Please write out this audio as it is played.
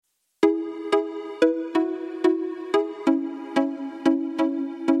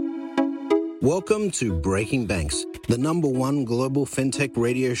Welcome to Breaking Banks, the #1 global fintech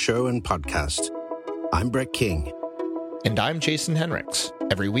radio show and podcast. I'm Brett King. And I'm Jason Henricks.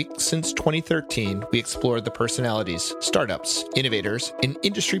 Every week since 2013, we explore the personalities, startups, innovators, and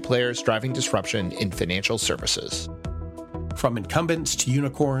industry players driving disruption in financial services. From incumbents to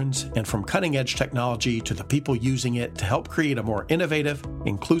unicorns, and from cutting-edge technology to the people using it to help create a more innovative,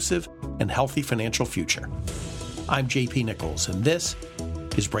 inclusive, and healthy financial future. I'm JP Nichols, and this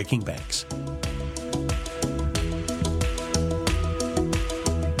is Breaking Banks.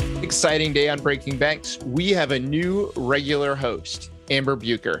 Exciting day on Breaking Banks. We have a new regular host, Amber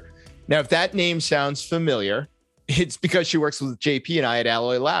Bucher. Now, if that name sounds familiar, it's because she works with JP and I at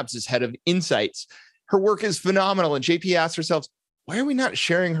Alloy Labs as head of insights. Her work is phenomenal, and JP asks herself, why are we not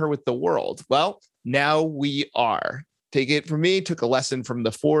sharing her with the world? Well, now we are. Take it from me, took a lesson from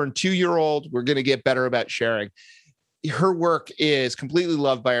the 4 and 2-year-old. We're going to get better about sharing. Her work is completely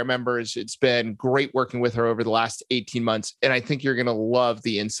loved by our members. It's been great working with her over the last 18 months, and I think you're going to love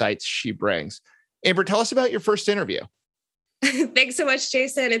the insights she brings. Amber, tell us about your first interview. Thanks so much,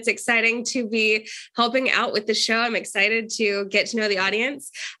 Jason. It's exciting to be helping out with the show. I'm excited to get to know the audience.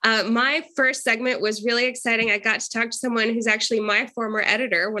 My first segment was really exciting. I got to talk to someone who's actually my former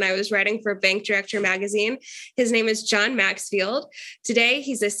editor when I was writing for Bank Director magazine. His name is John Maxfield. Today,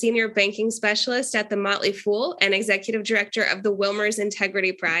 he's a senior banking specialist at the Motley Fool and executive director of the Wilmer's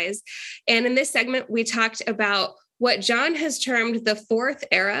Integrity Prize. And in this segment, we talked about what John has termed the fourth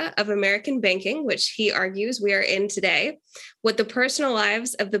era of American banking, which he argues we are in today, what the personal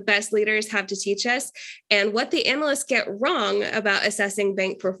lives of the best leaders have to teach us, and what the analysts get wrong about assessing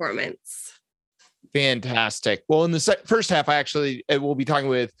bank performance. Fantastic. Well, in the first half, we'll be talking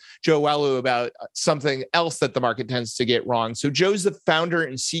with Joe Walu about something else that the market tends to get wrong. So Joe's the founder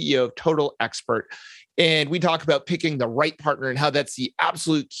and CEO of Total Expert, and we talk about picking the right partner and how that's the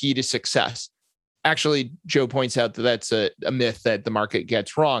absolute key to success. Actually, Joe points out that that's a myth that the market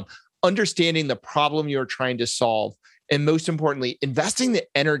gets wrong. Understanding the problem you're trying to solve, and most importantly, investing the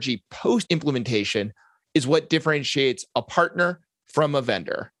energy post-implementation is what differentiates a partner from a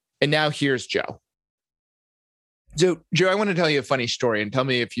vendor. And now here's Joe. So, Joe, I want to tell you a funny story and tell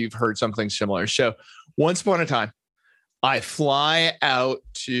me if you've heard something similar. So, once upon a time, I fly out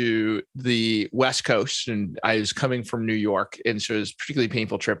to the West Coast, and I was coming from New York, and so it was a particularly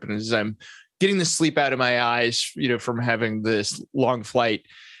painful trip. And as I'm getting the sleep out of my eyes, from having this long flight.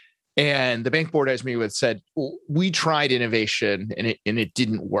 And the bank board I was meeting with said, we tried innovation and it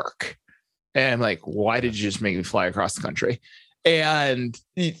didn't work. And I'm like, why did you just make me fly across the country? And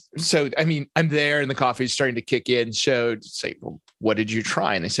so, I'm there and the coffee's starting to kick in. So say, well, what did you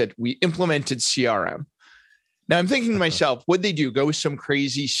try? And they said, we implemented CRM. Now I'm thinking to myself, what'd they do? Go with some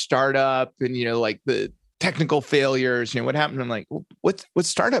crazy startup and, like the technical failures, what happened? I'm like, well, what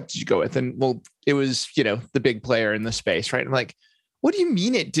startup did you go with? And well, it was, the big player in the space, right? I'm like, what do you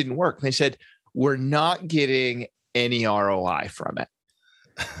mean it didn't work? And they said, we're not getting any ROI from it.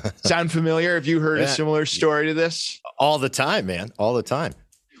 Sound familiar? Have you heard a similar story to this? All the time, man. All the time.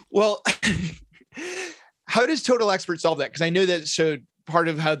 Well, how does Total Expert solve that? Because I know that, so part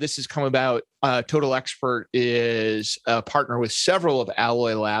of how this has come about, Total Expert is a partner with several of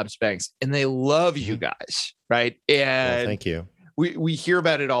Alloy Labs banks, and they love you guys, right? And thank you. We hear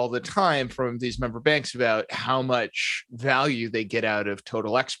about it all the time from these member banks about how much value they get out of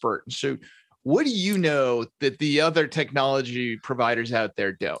Total Expert. So what do you know that the other technology providers out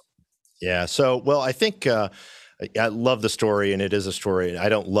there don't? Yeah. So, well, I think I love the story, and it is a story. I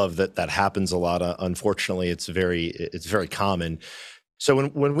don't love that happens a lot. Unfortunately, it's very common. So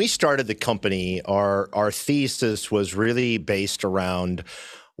when we started the company, our thesis was really based around,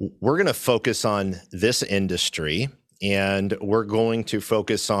 we're going to focus on this industry, and we're going to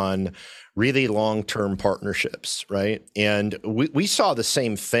focus on really long-term partnerships, right? And we saw the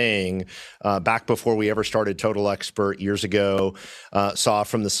same thing back before we ever started Total Expert years ago, saw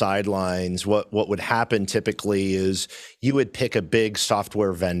from the sidelines. What would happen typically is you would pick a big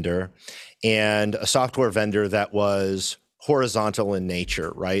software vendor, and a software vendor that was horizontal in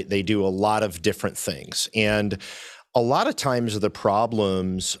nature, right? They do a lot of different things. And a lot of times the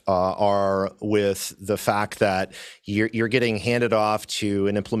problems are with the fact that you're getting handed off to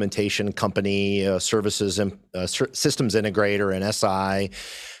an implementation company, systems integrator, an SI,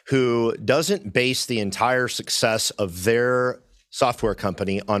 who doesn't base the entire success of their software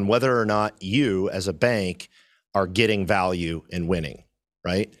company on whether or not you as a bank are getting value and winning,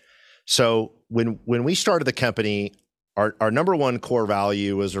 right? So when we started the company, our number one core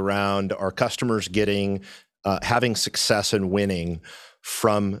value was around our customers having success and winning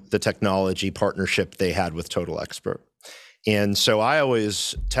from the technology partnership they had with Total Expert. And so I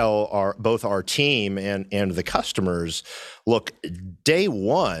always tell both our team and the customers, look, day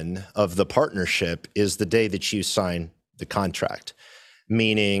one of the partnership is the day that you sign the contract,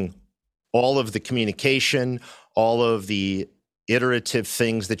 meaning all of the communication, all of the iterative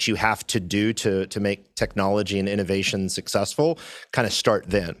things that you have to do to make technology and innovation successful kind of start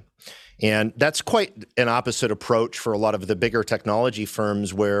then. And that's quite an opposite approach for a lot of the bigger technology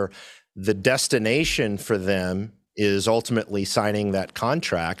firms, where the destination for them is ultimately signing that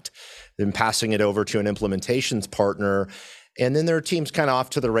contract, then passing it over to an implementations partner, and then their team's kind of off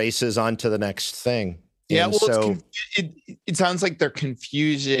to the races, on to the next thing. Yeah, and well, so it sounds like they're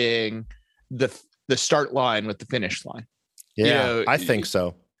confusing the start line with the finish line. Yeah, I think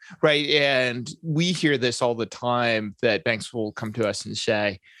so. Right. And we hear this all the time, that banks will come to us and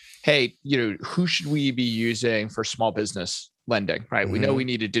say, hey, who should we be using for small business lending? Right. We know we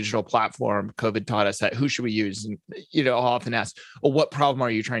need a digital platform. COVID taught us that. Who should we use? And, I'll often ask, well, what problem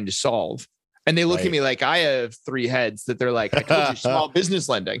are you trying to solve? And they look at me like I have three heads, that they're like, I told you small business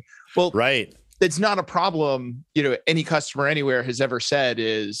lending. Well, right. It's not a problem, any customer anywhere has ever said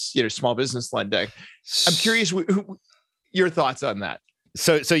is, small business lending. I'm curious your thoughts on that.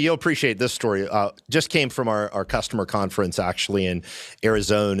 So you'll appreciate this story. Just came from our customer conference actually in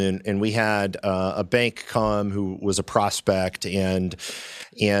Arizona, and we had a bank come who was a prospect, and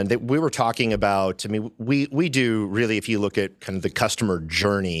we were talking about. I mean, we do really, if you look at kind of the customer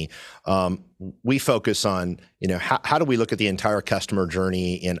journey, we focus on how do we look at the entire customer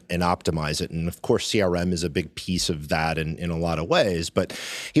journey and optimize it, and of course CRM is a big piece of that in a lot of ways. But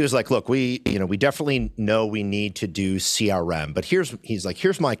he was like, look, we definitely know we need to do CRM, but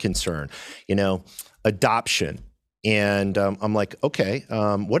here's my concern, adoption. And I'm like, okay,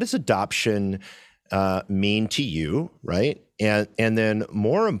 what does adoption mean to you, right? And then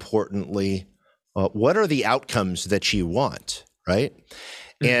more importantly, what are the outcomes that you want, right?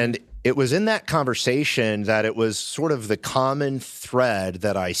 Mm-hmm. And it was in that conversation that it was sort of the common thread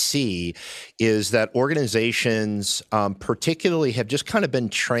that I see is that organizations particularly have just kind of been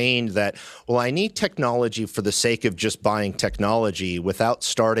trained that, well, I need technology for the sake of just buying technology, without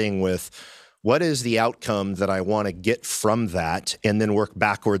starting with what is the outcome that I want to get from that, and then work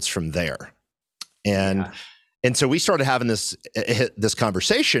backwards from there. And so we started having this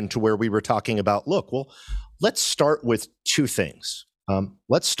conversation to where we were talking about, look, well, let's start with two things.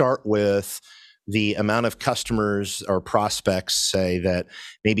 Let's start with the amount of customers or prospects, say, that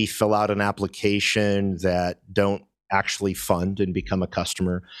maybe fill out an application that don't actually fund and become a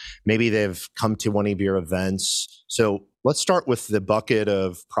customer. Maybe they've come to one of your events. So let's start with the bucket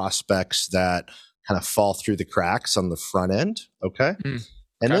of prospects that kind of fall through the cracks on the front end. Okay.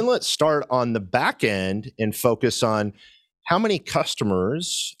 And then let's start on the back end and focus on how many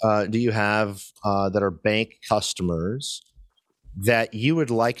customers do you have that are bank customers that you would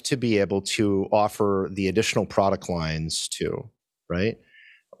like to be able to offer the additional product lines to, right?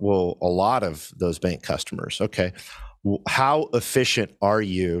 Well, a lot of those bank customers. Okay. How efficient are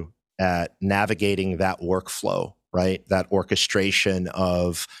you at navigating that workflow, right? That orchestration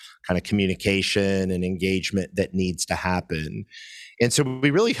of kind of communication and engagement that needs to happen. And so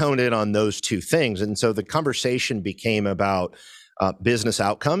we really honed in on those two things. And so the conversation became about business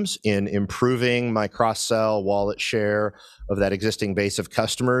outcomes in improving my cross-sell wallet share of that existing base of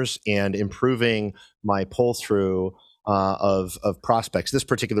customers and improving my pull-through of prospects. This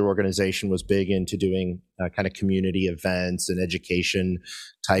particular organization was big into doing kind of community events and education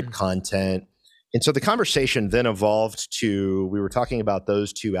type content. And so the conversation then evolved to, we were talking about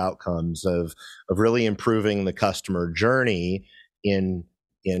those two outcomes of really improving the customer journey in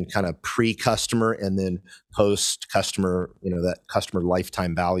kind of pre-customer and then post-customer, that customer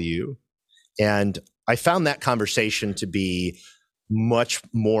lifetime value. And I found that conversation to be much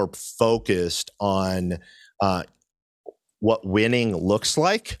more focused on what winning looks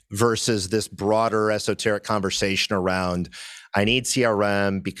like versus this broader esoteric conversation around, I need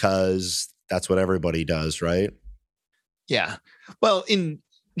CRM because that's what everybody does, right? Yeah. Well,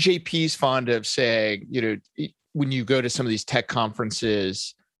 JP's fond of saying, when you go to some of these tech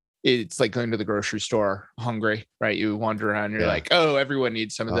conferences, it's like going to the grocery store hungry, right? You wander around, you're like, oh, everyone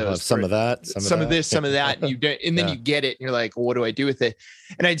needs some of those. Some of that, some of this, some of that. And you don't, and then you get it and you're like, well, what do I do with it?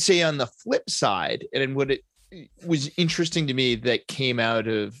 And I'd say on the flip side, and what it was interesting to me that came out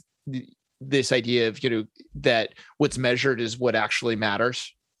of this idea of, that what's measured is what actually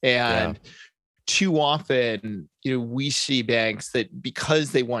matters. And too often, we see banks that,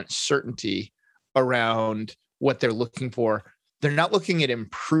 because they want certainty around what they're looking for, they're not looking at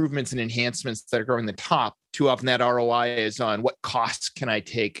improvements and enhancements that are growing the top. Too often that ROI is on what costs can I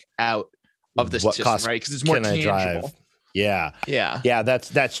take out of this system, right? Because it's more tangible. Yeah.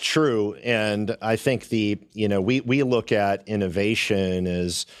 That's true. And I think we look at innovation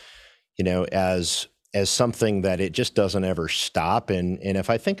as, as something that it just doesn't ever stop. And if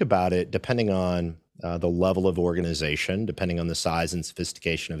I think about it, depending on the level of organization, depending on the size and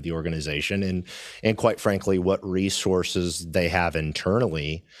sophistication of the organization, and quite frankly, what resources they have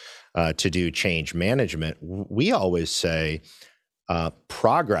internally to do change management, we always say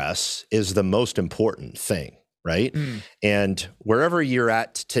progress is the most important thing. Right. And wherever you're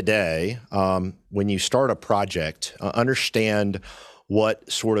at today, when you start a project, understand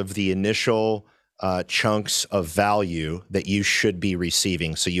what sort of the initial chunks of value that you should be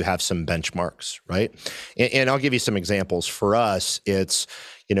receiving, so you have some benchmarks, right? And I'll give you some examples. For us, it's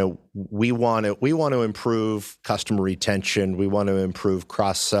we want to improve customer retention. We want to improve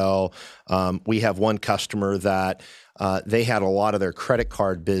cross-sell. We have one customer that they had a lot of their credit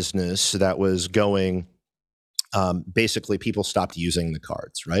card business that was going. Basically, people stopped using the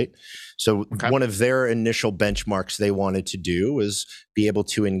cards, right? So one of their initial benchmarks they wanted to do was be able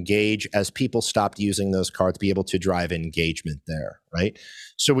to engage as people stopped using those cards, be able to drive engagement there, right?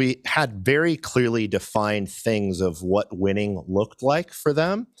 So we had very clearly defined things of what winning looked like for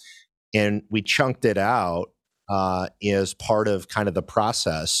them, and we chunked it out as part of kind of the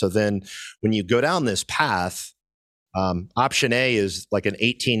process. So then when you go down this path, option A is like an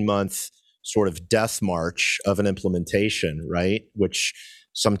 18-month sort of death march of an implementation, right? Which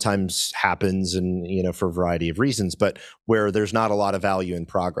sometimes happens and, for a variety of reasons, but where there's not a lot of value in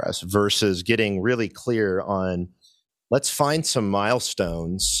progress versus getting really clear on, let's find some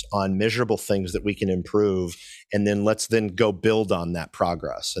milestones on measurable things that we can improve. And then let's then go build on that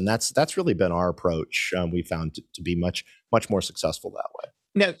progress. And that's really been our approach. We found to be much, much more successful that way.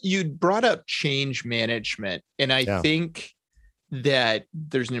 Now, you brought up change management, and I think that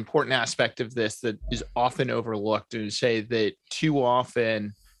there's an important aspect of this that is often overlooked, and say that too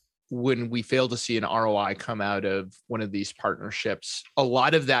often when we fail to see an ROI come out of one of these partnerships, a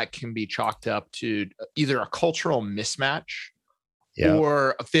lot of that can be chalked up to either a cultural mismatch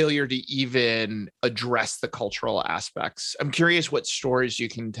or a failure to even address the cultural aspects. I'm curious what stories you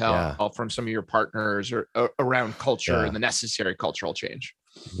can tell from some of your partners or around culture and the necessary cultural change.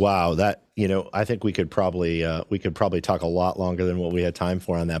 Wow, that I think we could probably talk a lot longer than what we had time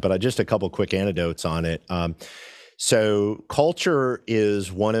for on that. But just a couple quick anecdotes on it. So culture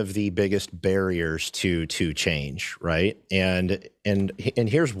is one of the biggest barriers to change, right? And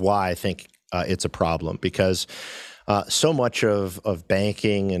here's why I think it's a problem, because so much of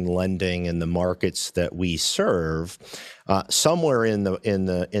banking and lending and the markets that we serve, somewhere in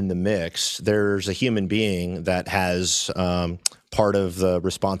the mix, there's a human being that has part of the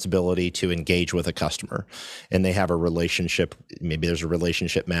responsibility to engage with a customer, and they have a relationship. Maybe there's a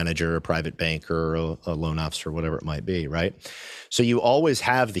relationship manager, a private banker, a loan officer, whatever it might be, right? So you always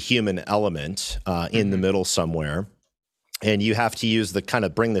have the human element in the middle somewhere. And you have to use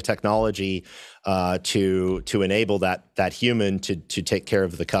bring the technology to enable that human to take care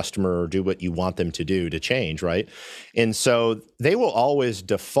of the customer or do what you want them to do to change, right? And so they will always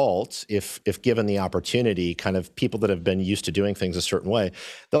default, if given the opportunity, kind of people that have been used to doing things a certain way,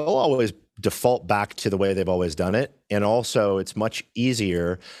 they'll always default back to the way they've always done it. And also, it's much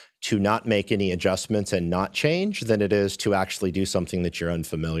easier to not make any adjustments and not change than it is to actually do something that you're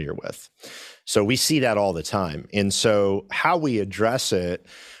unfamiliar with. So we see that all the time. And so how we address it,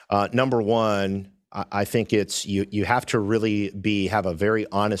 number one, I think it's you have to really have a very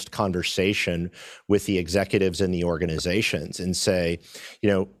honest conversation with the executives in the organizations and say,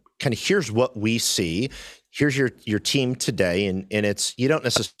 kind of here's what we see. Here's your team today. And it's, you don't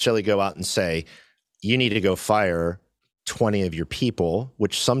necessarily go out and say, you need to go fire 20 of your people,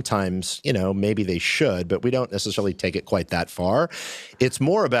 which sometimes, maybe they should, but we don't necessarily take it quite that far. It's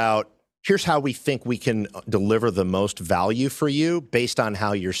more about, here's how we think we can deliver the most value for you based on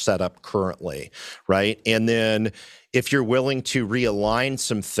how you're set up currently, right? And then if you're willing to realign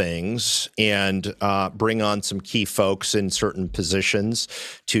some things and bring on some key folks in certain positions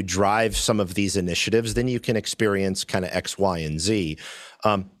to drive some of these initiatives, then you can experience kind of X, Y, and Z.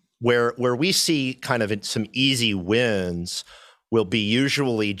 Where we see kind of some easy wins will be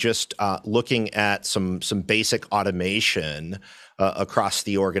usually just looking at some basic automation across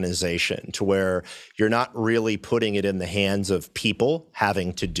the organization, to where you're not really putting it in the hands of people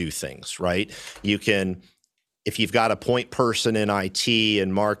having to do things, right? You can, if you've got a point person in IT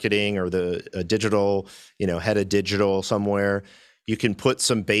and marketing, or the digital, head of digital somewhere, you can put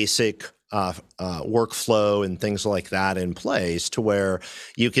some basic workflow and things like that in place, to where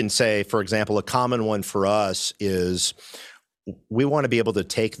you can say, for example, a common one for us is we want to be able to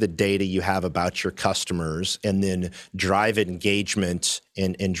take the data you have about your customers and then drive engagement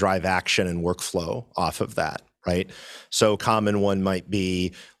and drive action and workflow off of that, right? So a common one might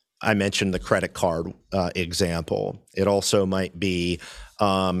be, I mentioned the credit card example. It also might be,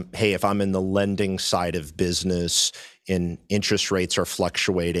 hey, if I'm in the lending side of business and interest rates are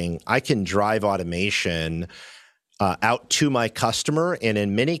fluctuating, I can drive automation out to my customer. And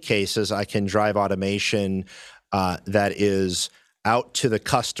in many cases, I can drive automation that is out to the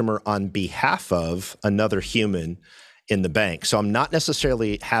customer on behalf of another human in the bank. So I'm not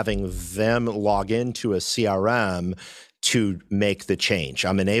necessarily having them log into a CRM to make the change.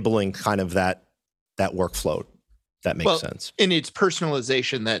 I'm enabling kind of that workflow. That makes sense. And it's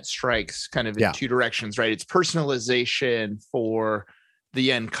personalization that strikes kind of in two directions, right? It's personalization for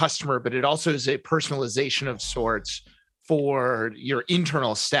the end customer, but it also is a personalization of sorts for your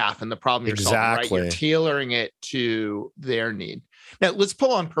internal staff and the problem you're solving, right? You're tailoring it to their need. Now, let's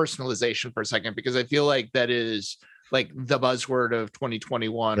pull on personalization for a second, because I feel like that is like the buzzword of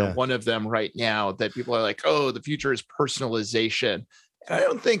 2021, or one of them right now, that people are like, oh, the future is personalization. And I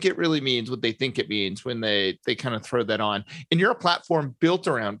don't think it really means what they think it means when they kind of throw that on. And you're a platform built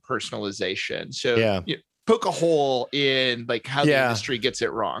around personalization. So you poke a hole in like how the industry gets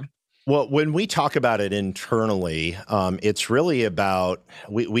it wrong. Well, when we talk about it internally, it's really about,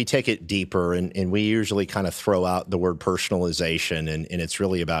 we take it deeper, and we usually kind of throw out the word personalization, and it's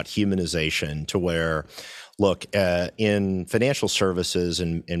really about humanization, to where, look, in financial services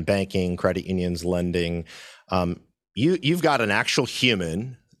and in banking, credit unions, lending, you've got an actual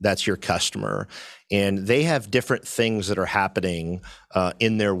human that's your customer, and they have different things that are happening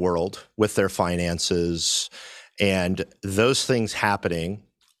in their world with their finances, and those things happening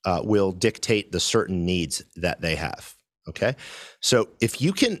will dictate the certain needs that they have, okay? So if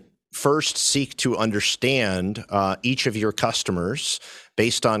you can first seek to understand each of your customers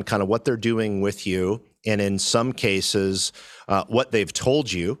based on kind of what they're doing with you, and in some cases, what they've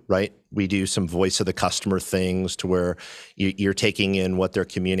told you, right? We do some voice of the customer things to where you're taking in what they're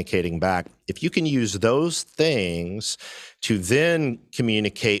communicating back. If you can use those things to then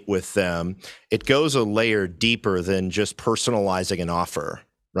communicate with them, it goes a layer deeper than just personalizing an offer,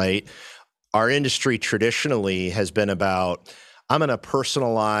 right? Our industry traditionally has been about, I'm going to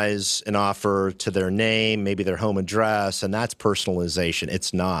personalize an offer to their name, maybe their home address, and that's personalization.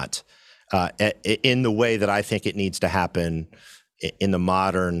 It's not in the way that I think it needs to happen in the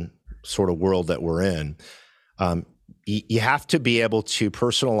modern sort of world that we're in. You have to be able to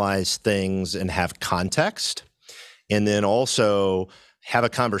personalize things and have context, and then also have a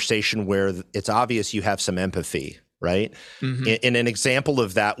conversation where it's obvious you have some empathy, right? Mm-hmm. And an example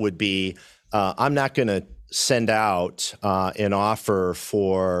of that would be, I'm not going to send out an offer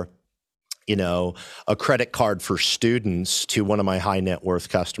for, a credit card for students to one of my high net worth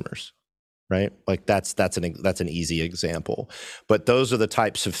customers, right? Like that's an easy example. But those are the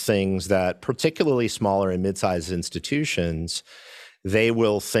types of things that particularly smaller and mid-sized institutions, they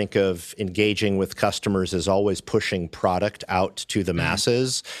will think of engaging with customers as always pushing product out to the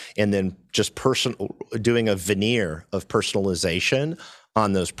masses, and then just doing a veneer of personalization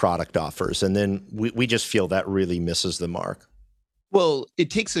on those product offers. And then we just feel that really misses the mark. Well, it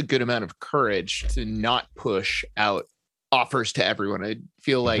takes a good amount of courage to not push out offers to everyone. I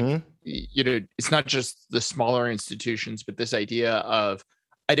feel like, it's not just the smaller institutions, but this idea of,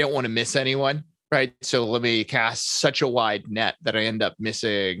 I don't want to miss anyone. Right. So let me cast such a wide net that I end up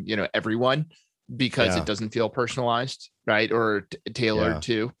missing, everyone, because it doesn't feel personalized, right? Or tailored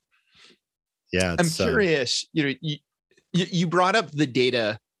to. Yeah. I'm curious, you brought up the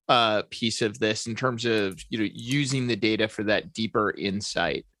data piece of this in terms of, using the data for that deeper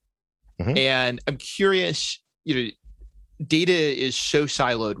insight. Mm-hmm. And I'm curious, data is so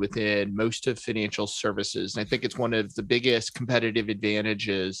siloed within most of financial services. And I think it's one of the biggest competitive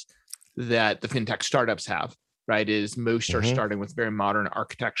advantages that the fintech startups have, right? Is most are starting with very modern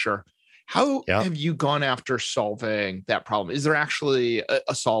architecture. How have you gone after solving that problem? Is there actually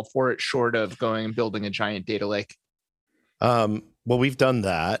a solve for it, short of going and building a giant data lake? Well, we've done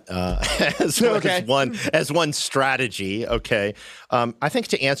that as one strategy. Okay. I think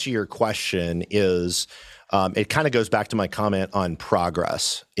to answer your question is, it kind of goes back to my comment on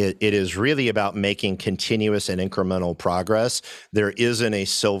progress. It is really about making continuous and incremental progress. There isn't a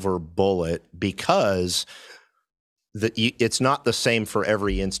silver bullet, because it's not the same for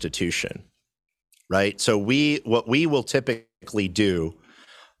every institution, right? So what we will typically do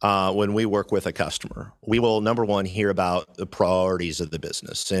when we work with a customer, we will, number one, hear about the priorities of the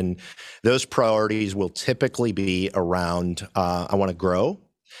business. And those priorities will typically be around, I want to grow.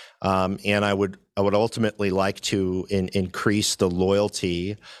 And I would would ultimately like to increase the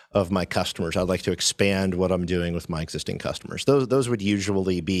loyalty of my customers. I'd like to expand what I'm doing with my existing customers. Those would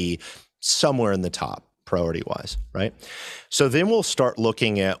usually be somewhere in the top priority-wise, right? So then we'll start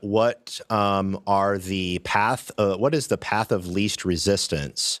looking at what is the path of least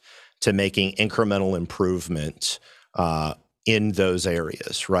resistance to making incremental improvement in those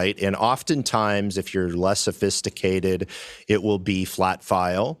areas, right? And oftentimes, if you're less sophisticated, it will be flat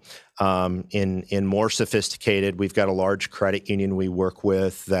file. In more sophisticated, we've got a large credit union we work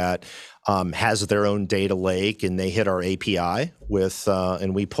with that has their own data lake, and they hit our API with,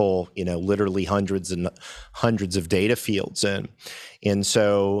 and we pull, literally hundreds and hundreds of data fields in. And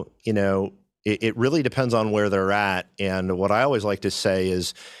so, it really depends on where they're at. And what I always like to say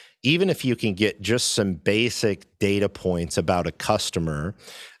is, even if you can get just some basic data points about a customer,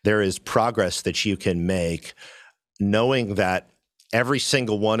 there is progress that you can make, knowing that every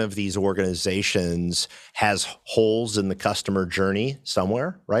single one of these organizations has holes in the customer journey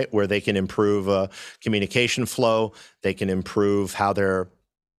somewhere, right? Where they can improve communication flow, they can improve how they're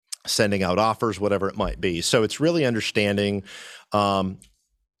sending out offers, whatever it might be. So it's really understanding,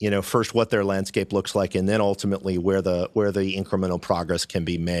 first what their landscape looks like, and then ultimately where the incremental progress can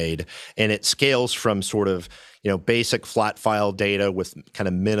be made. And it scales from sort of, basic flat file data with kind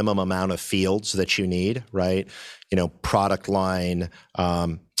of minimum amount of fields that you need, right? Product line,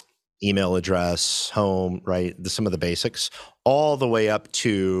 email address, home, right? Some of the basics, all the way up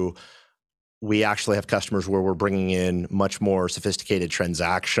to, we actually have customers where we're bringing in much more sophisticated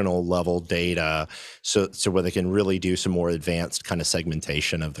transactional level data, so where they can really do some more advanced kind of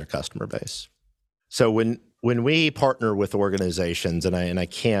segmentation of their customer base. So when we partner with organizations, and I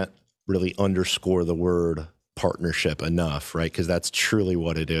can't really underscore the word partnership enough, right? Because that's truly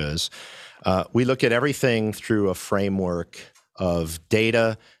what it is. We look at everything through a framework of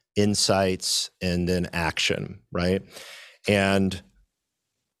data, insights, and then action, right? And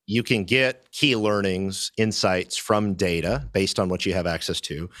you can get key learnings, insights from data based on what you have access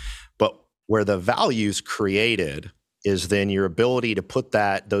to, but where the value's created is then your ability to put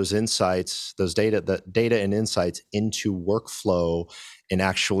those insights, the data and insights into workflow and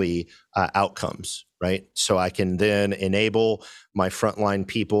actually outcomes, right? So I can then enable my frontline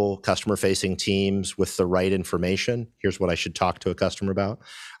people, customer-facing teams with the right information. Here's what I should talk to a customer about.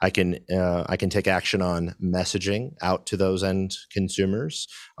 I can take action on messaging out to those end consumers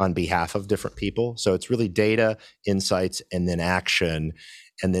on behalf of different people. So it's really data, insights, and then action,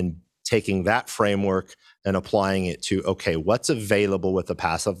 and then taking that framework and applying it to, okay, what's available with the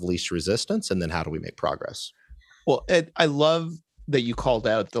path of least resistance, and then how do we make progress? Well, I love that you called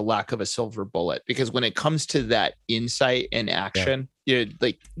out the lack of a silver bullet, because when it comes to that insight and action,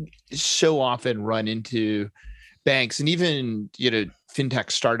 so often run into banks and even,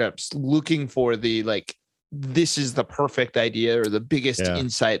 fintech startups looking for the, this is the perfect idea or the biggest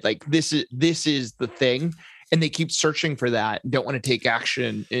insight. This is the thing. And they keep searching for that and don't want to take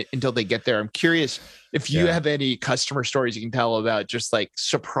action until they get there. I'm curious if you have any customer stories you can tell about just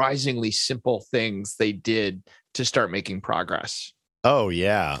surprisingly simple things they did to start making progress. Oh,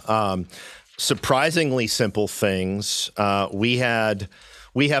 yeah. Surprisingly simple things. We have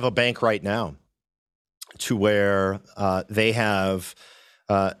a bank right now to where they have,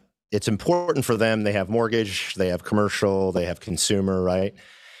 it's important for them. They have mortgage, they have commercial, they have consumer, right?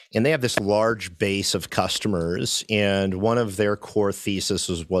 And they have this large base of customers. And one of their core theses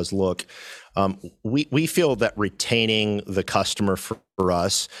was look, we feel that retaining the customer for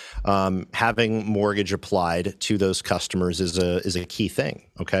us, having mortgage applied to those customers is a key thing.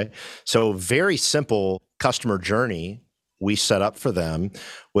 Okay. So very simple customer journey we set up for them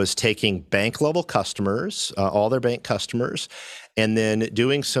was taking bank level customers, all their bank customers, and then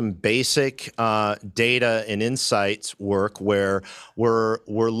doing some basic data and insights work where we're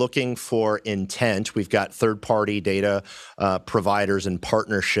looking for intent. We've got third-party data providers and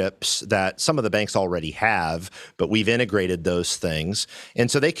partnerships that some of the banks already have, but we've integrated those things. And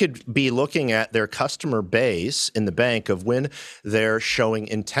so they could be looking at their customer base in the bank of when they're showing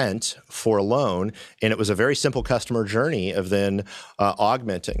intent for a loan, and it was a very simple customer journey of then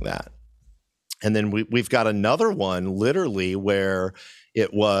augmenting that. And then we've got another one literally where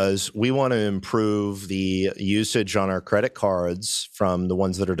it was, we want to improve the usage on our credit cards from the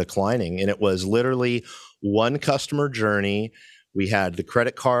ones that are declining. And it was literally one customer journey. We had the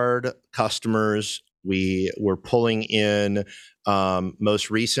credit card customers. We were pulling in most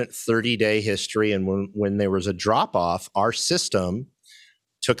recent 30-day history. And when there was a drop off, our system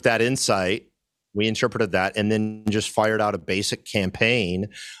took that insight, we interpreted that, and then just fired out a basic campaign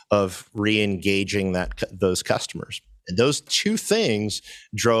of re-engaging those customers. And those two things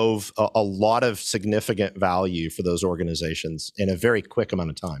drove a lot of significant value for those organizations in a very quick amount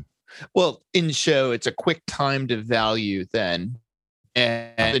of time. Well, in show, it's a quick time to value then.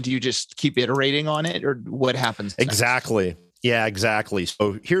 And do you just keep iterating on it, or what happens next? Exactly. Yeah, exactly.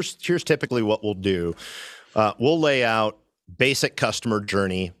 So here's typically what we'll do. We'll lay out basic customer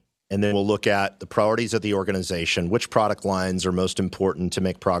journey, and then we'll look at the priorities of the organization, which product lines are most important to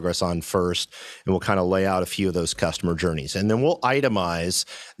make progress on first, and we'll kind of lay out a few of those customer journeys. And then we'll itemize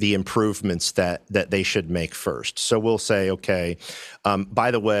the improvements that they should make first. So we'll say, okay,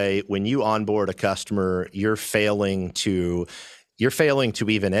 by the way, when you onboard a customer, you're failing to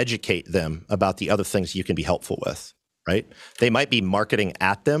even educate them about the other things you can be helpful with, right? They might be marketing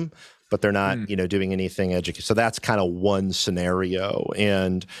at them, but they're not, doing anything educated. So that's kind of one scenario.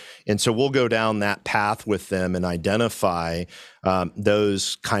 And so we'll go down that path with them and identify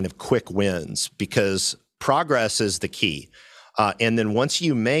those kind of quick wins, because progress is the key. And then once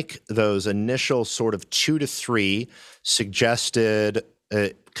you make those initial sort of 2 to 3 suggested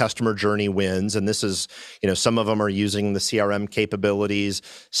customer journey wins, and this is, some of them are using the CRM capabilities.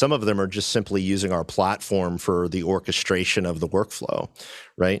 Some of them are just simply using our platform for the orchestration of the workflow,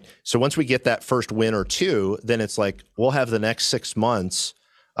 right? So once we get that first win or 2, then it's like, we'll have the next 6 months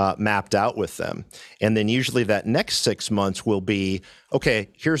mapped out with them. And then usually that next 6 months will be, okay,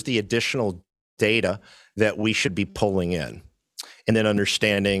 here's the additional data that we should be pulling in. And then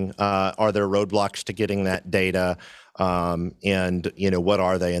understanding, are there roadblocks to getting that data? And what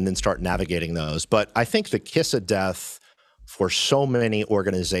are they? And then start navigating those. But I think the kiss of death for so many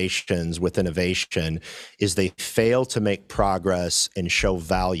organizations with innovation is they fail to make progress and show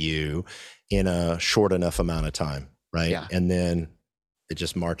value in a short enough amount of time, right? Yeah. And then it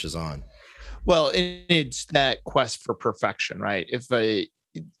just marches on. Well, it's that quest for perfection, right? If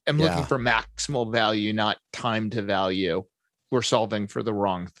I'm looking for maximal value, not time to value, we're solving for the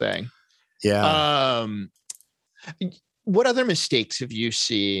wrong thing. Yeah. What other mistakes have you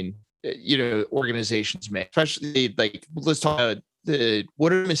seen, organizations make? Especially, like, let's talk about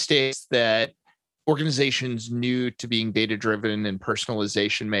what are mistakes that organizations new to being data-driven and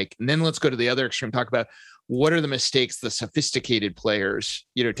personalization make? And then let's go to the other extreme, talk about what are the mistakes the sophisticated players,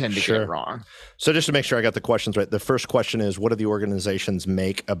 tend to get wrong? So just to make sure I got the questions right, the first question is, what do the organizations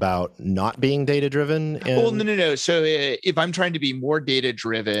make about not being data-driven? Well, no. So if I'm trying to be more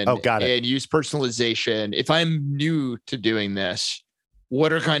data-driven and use personalization, if I'm new to doing this,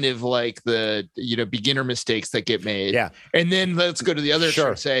 what are kind of like the, beginner mistakes that get made? Yeah. And then let's go to the other extreme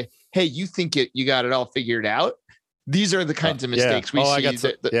and say, hey, you think you got it all figured out? These are the kinds of mistakes we see.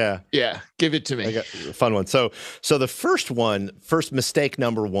 Give it to me. I got a fun one. So the first mistake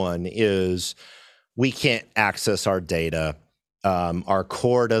number 1 is we can't access our data. Our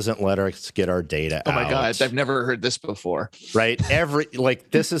core doesn't let us get our data out. Oh my God, I've never heard this before. Right?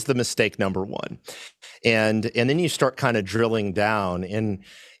 This is the mistake number 1. And then you start kind of drilling down and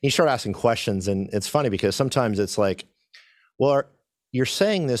you start asking questions. And it's funny because sometimes it's like, well, you're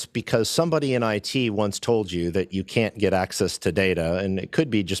saying this because somebody in IT once told you that you can't get access to data, and it could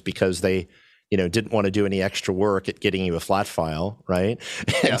be just because they, didn't want to do any extra work at getting you a flat file, right?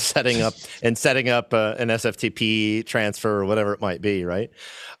 Yeah. and setting up an SFTP transfer or whatever it might be, right?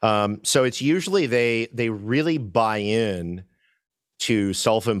 So it's usually they really buy in to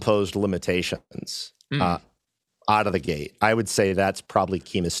self-imposed limitations out of the gate. I would say that's probably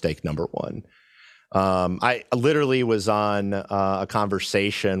key mistake number 1. I literally was on a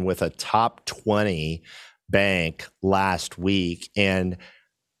conversation with a top 20 bank last week, and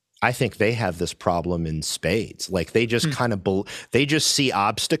I think they have this problem in spades. Like they just kind of they just see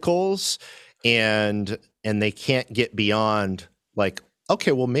obstacles, and they can't get beyond like,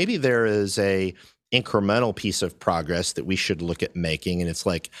 okay, well maybe there is a incremental piece of progress that we should look at making, and it's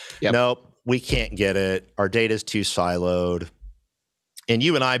like, nope, we can't get it. Our data's too siloed, and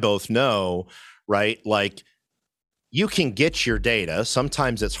you and I both know. Right? Like you can get your data.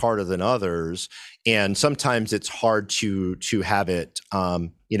 Sometimes it's harder than others. And sometimes it's hard to have it,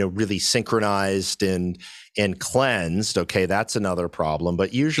 really synchronized and cleansed. Okay. That's another problem,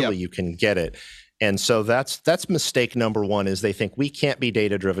 but usually you can get it. And so that's mistake number 1 is they think we can't be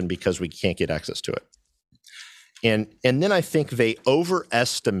data driven because we can't get access to it. And then I think they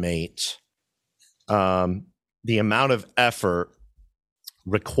overestimate, the amount of effort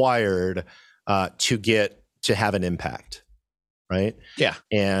required to have an impact, right? Yeah.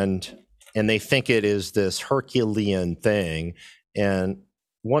 And they think it is this Herculean thing. And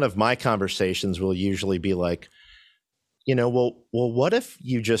one of my conversations will usually be like, well, what if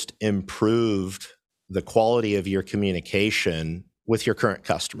you just improved the quality of your communication with your current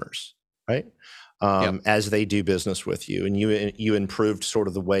customers, right? as they do business with you, and you improved sort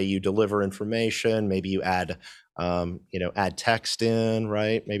of the way you deliver information. Maybe you add text in,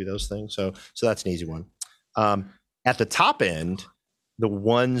 right? Maybe those things. So that's an easy one. At the top end, the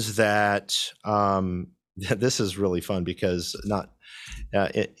ones that this is really fun because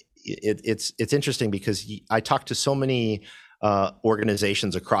it's interesting because I talk to so many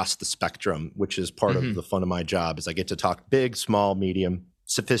organizations across the spectrum, which is part of the fun of my job. Is I get to talk big, small, medium,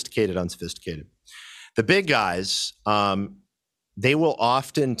 sophisticated, unsophisticated. The big guys, they will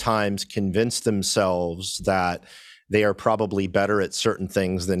oftentimes convince themselves that they are probably better at certain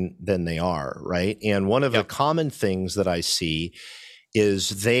things than they are, right? And one of the common things that I see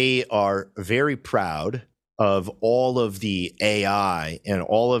is they are very proud of all of the AI and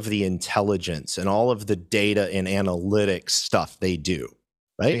all of the intelligence and all of the data and analytics stuff they do,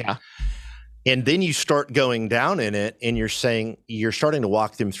 right? Yeah. And then you start going down in it and you're starting to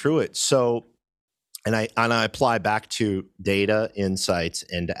walk them through it. So, and I apply back to data, insights,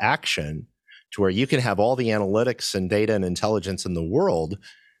 and action, to where you can have all the analytics and data and intelligence in the world,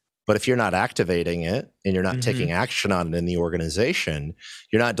 but if you're not activating it and you're not taking action on it in the organization,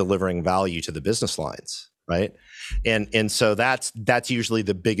 you're not delivering value to the business lines, right? And so that's usually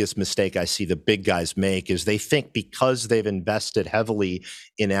the biggest mistake I see the big guys make, is they think because they've invested heavily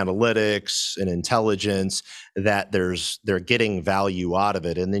in analytics and intelligence that they're getting value out of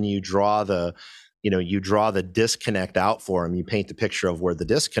it, and then you draw the disconnect out for them. You paint the picture of where the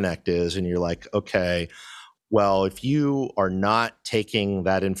disconnect is, and you're like, okay, well, if you are not taking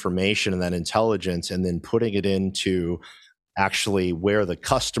that information and that intelligence and then putting it into actually where the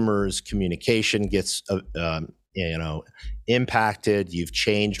customer's communication gets impacted, you've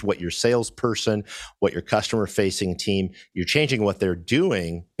changed what your salesperson, what your customer-facing team, you're changing what they're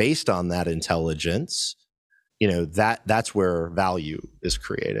doing based on that intelligence. That's where value is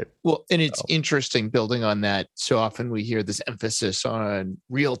created. Well, and it's interesting building on that. So often we hear this emphasis on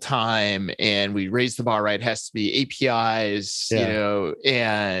real time, and we raise the bar, right? It has to be APIs,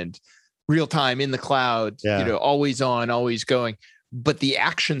 and real time in the cloud, always on, always going. But the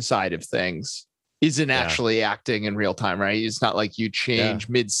action side of things isn't actually acting in real time, right? It's not like you change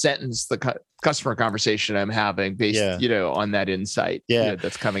mid-sentence the customer conversation I'm having based, on that insight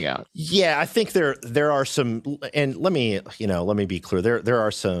that's coming out. Yeah, I think there are some, and let me be clear. There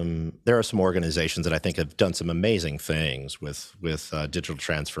are some organizations that I think have done some amazing things with digital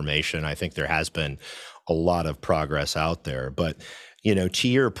transformation. I think there has been a lot of progress out there, but to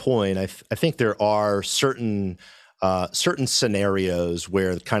your point, I think there are certain scenarios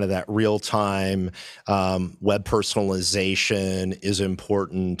where kind of that real-time web personalization is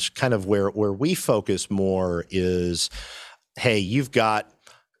important. Kind of where we focus more is, hey, you've got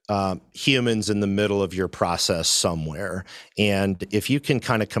humans in the middle of your process somewhere. And if you can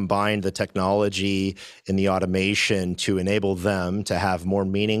kind of combine the technology and the automation to enable them to have more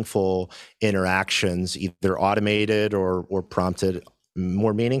meaningful interactions, either automated or prompted,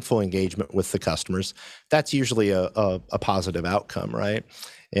 more meaningful engagement with the customers, that's usually a positive outcome, right?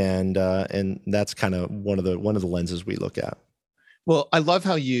 And that's kind of one of the lenses we look at. Well, I love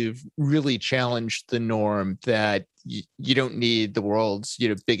how you've really challenged the norm that you don't need the world's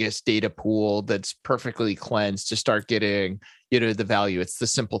biggest data pool that's perfectly cleansed to start getting the value. It's the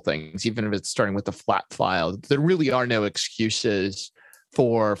simple things, even if it's starting with a flat file. There really are no excuses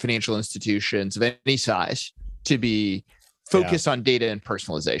for financial institutions of any size to be focused on data and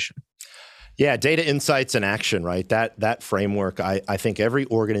personalization. Yeah, data, insights, and action, right? That framework, I think every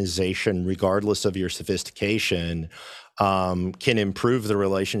organization, regardless of your sophistication, can improve the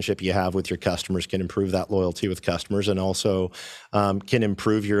relationship you have with your customers, can improve that loyalty with customers, and also can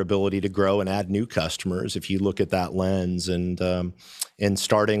improve your ability to grow and add new customers if you look at that lens, and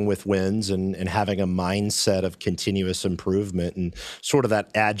starting with wins and having a mindset of continuous improvement and sort of that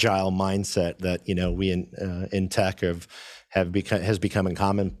agile mindset that we in tech has become a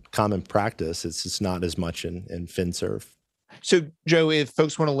common practice. It's not as much in FinServ. So, Joe, if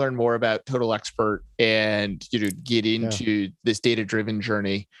folks want to learn more about Total Expert and get into this data-driven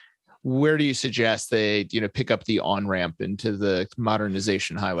journey, where do you suggest they pick up the on-ramp into the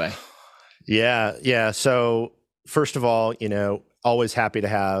modernization highway? Yeah. So, first of all, always happy to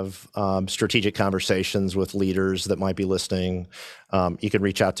have strategic conversations with leaders that might be listening. You can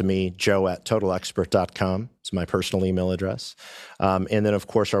reach out to me, joe@totalexpert.com. It's my personal email address. And then, of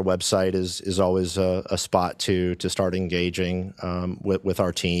course, our website is always a spot to start engaging with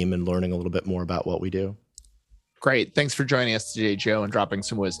our team and learning a little bit more about what we do. Great. Thanks for joining us today, Joe, and dropping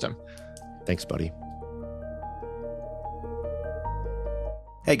some wisdom. Thanks, buddy.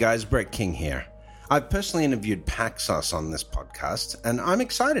 Hey, guys, Brett King here. I've personally interviewed Paxos on this podcast, and I'm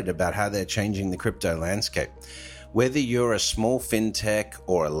excited about how they're changing the crypto landscape. Whether you're a small fintech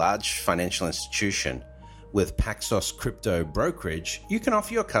or a large financial institution, with Paxos Crypto Brokerage, you can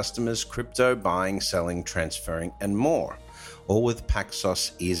offer your customers crypto buying, selling, transferring, and more, all with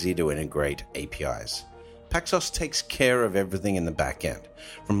Paxos easy-to-integrate APIs. Paxos takes care of everything in the back end,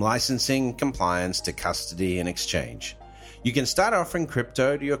 from licensing, compliance, to custody and exchange. You can start offering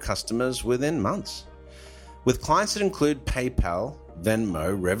crypto to your customers within months. With clients that include PayPal,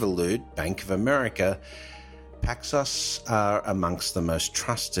 Venmo, Revolut, Bank of America, Paxos are amongst the most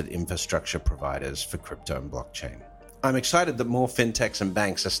trusted infrastructure providers for crypto and blockchain. I'm excited that more fintechs and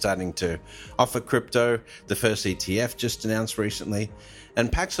banks are starting to offer crypto. The first ETF just announced recently,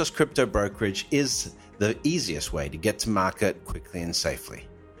 and Paxos Crypto Brokerage is the easiest way to get to market quickly and safely.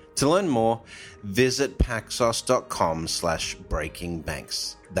 To learn more, visit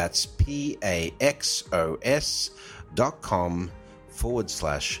paxos.com/breakingbanks. That's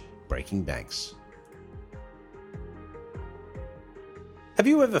paxos.com/breakingbanks. Have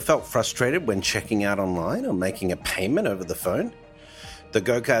you ever felt frustrated when checking out online or making a payment over the phone? The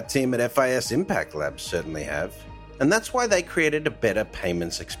Go-Kart team at FIS Impact Labs certainly have, and that's why they created a better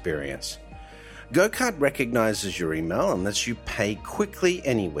payments experience. Go-Kart recognizes your email and lets you pay quickly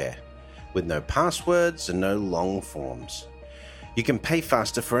anywhere, with no passwords and no long forms. You can pay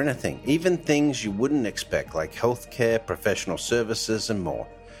faster for anything, even things you wouldn't expect like healthcare, professional services, and more.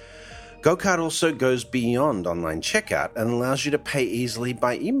 Go-Kart also goes beyond online checkout and allows you to pay easily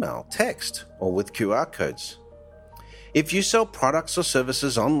by email, text, or with QR codes. If you sell products or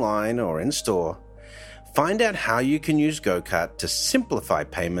services online or in store, find out how you can use Go-Kart to simplify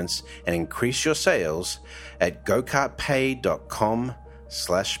payments and increase your sales at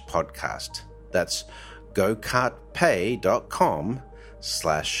gokartpay.com/podcast. That's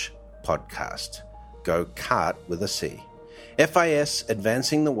gokartpay.com/podcast. Go-Kart with a C. FIS,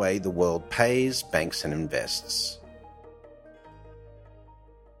 advancing the way the world pays, banks, and invests.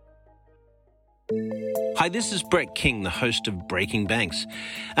 Hi, this is Brett King, the host of Breaking Banks,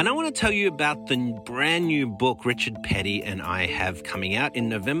 and I want to tell you about the brand new book Richard Petty and I have coming out in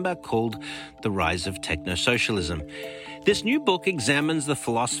November called The Rise of Techno-Socialism. This new book examines the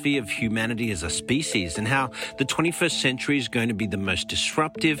philosophy of humanity as a species and how the 21st century is going to be the most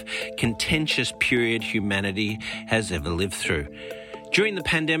disruptive, contentious period humanity has ever lived through. During the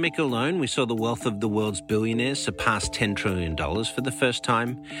pandemic alone, we saw the wealth of the world's billionaires surpass $10 trillion for the first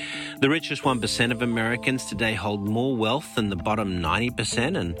time. The richest 1% of Americans today hold more wealth than the bottom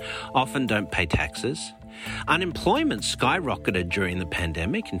 90% and often don't pay taxes. Unemployment skyrocketed during the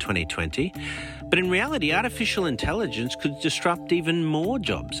pandemic in 2020, but in reality, artificial intelligence could disrupt even more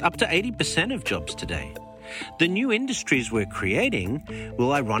jobs, up to 80% of jobs today. The new industries we're creating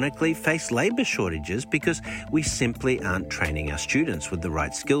will ironically face labour shortages because we simply aren't training our students with the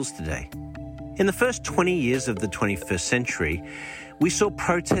right skills today. In the first 20 years of the 21st century, we saw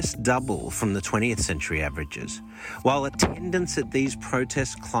protests double from the 20th century averages, while attendance at these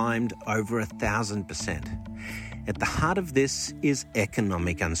protests climbed over 1,000%. At the heart of this is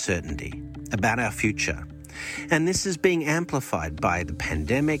economic uncertainty about our future. And this is being amplified by the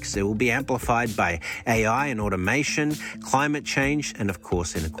pandemics. It will be amplified by AI and automation, climate change, and of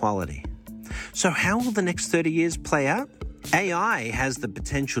course, inequality. So how will the next 30 years play out? AI has the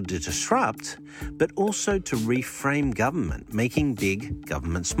potential to disrupt, but also to reframe government, making big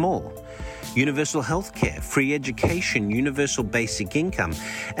government small. Universal healthcare, free education, universal basic income,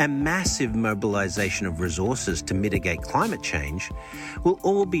 and massive mobilization of resources to mitigate climate change will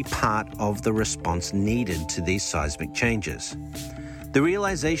all be part of the response needed to these seismic changes. The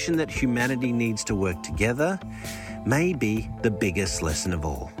realization that humanity needs to work together may be the biggest lesson of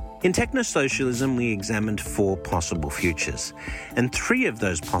all. In Techno-Socialism, we examined 4 possible futures, and 3 of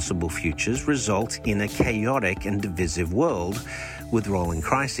those possible futures result in a chaotic and divisive world with rolling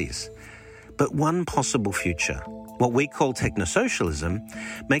crises. But one possible future, what we call Techno-Socialism,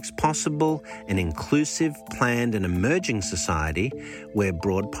 makes possible an inclusive, planned and emerging society where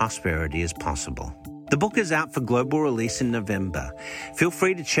broad prosperity is possible. The book is out for global release in November. Feel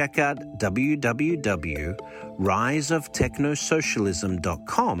free to check out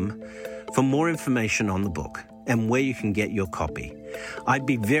www.riseoftechnosocialism.com for more information on the book and where you can get your copy. I'd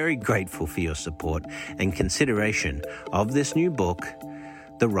be very grateful for your support and consideration of this new book,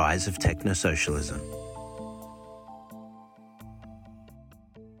 The Rise of Techno-Socialism.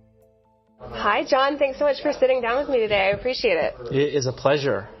 Hi, John. Thanks so much for sitting down with me today. I appreciate it. It is a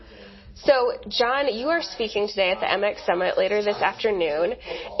pleasure. So, John, you are speaking today at the MX Summit later this afternoon,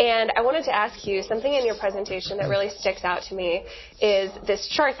 and I wanted to ask you something in your presentation that really sticks out to me is this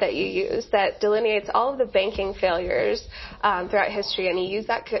chart that you use that delineates all of the banking failures throughout history, and you use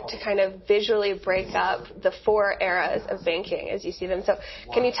that to kind of visually break up the 4 eras of banking as you see them. So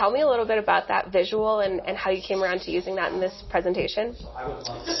can you tell me a little bit about that visual and how you came around to using that in this presentation?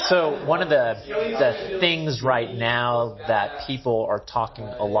 So one of the things right now that people are talking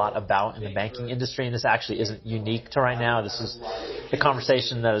a lot about in the banking industry, and this actually isn't unique to right now, this is the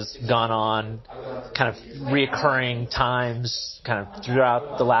conversation that has gone on kind of reoccurring times kind of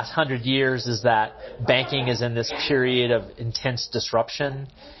throughout the last 100 years, is that banking is in this period of intense disruption,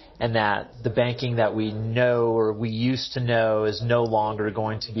 and that the banking that we know or we used to know is no longer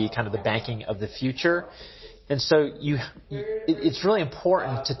going to be kind of the banking of the future. And so it's really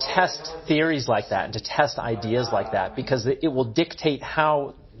important to test theories like that and to test ideas like that, because it will dictate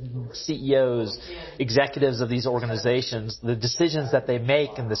how CEOs, executives of these organizations, the decisions that they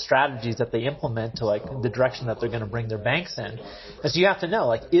make and the strategies that they implement to like the direction that they're going to bring their banks in. And so you have to know,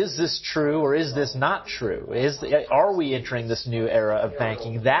 like, is this true or is this not true? Are we entering this new era of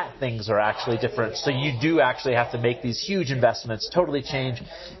banking that things are actually different? So you do actually have to make these huge investments, totally change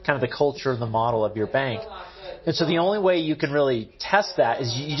kind of the culture and the model of your bank. And so the only way you can really test that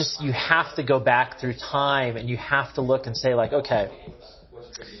is you have to go back through time, and you have to look and say, like, okay,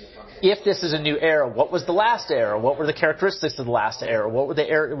 if this is a new era, what was the last era? What were the characteristics of the last era? What were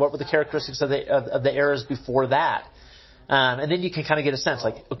the characteristics of the eras before that? And then you can kind of get a sense,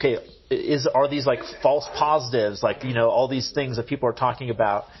 like, okay, are these like false positives, like, you know, all these things that people are talking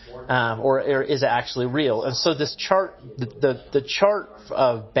about, or is it actually real? And so this chart, the chart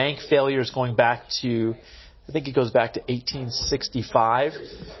of bank failures going back to, I think it goes back to 1865,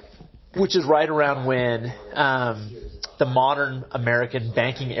 which is right around when the modern American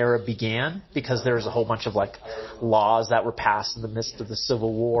banking era began, because there was a whole bunch of like laws that were passed in the midst of the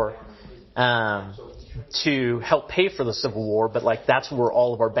Civil War to help pay for the Civil War, but like that's where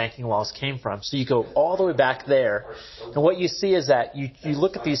all of our banking laws came from. So you go all the way back there, and what you see is that you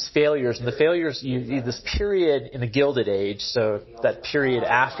look at these failures, and the failures, this period in the Gilded Age, so that period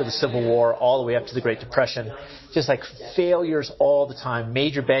after the Civil War all the way up to the Great Depression, just like failures all the time,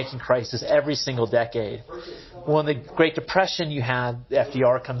 major banking crisis every single decade. Well, in the Great Depression, you had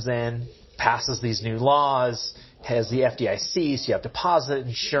FDR comes in, passes these new laws, has the FDIC, so you have deposit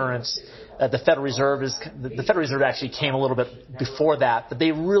insurance. The Federal Reserve actually came a little bit before that, but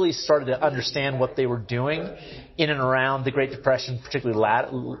they really started to understand what they were doing in and around the Great Depression, particularly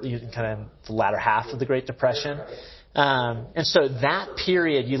kind of the latter half of the Great Depression. And so that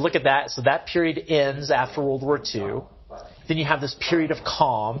period, you look at that, so that period ends after World War II. Then you have this period of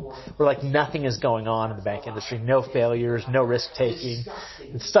calm where like nothing is going on in the bank industry, no failures, no risk taking,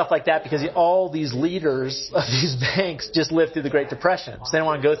 and stuff like that, because all these leaders of these banks just lived through the Great Depression, so they don't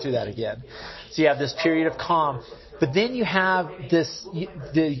want to go through that again. So you have this period of calm. But then you have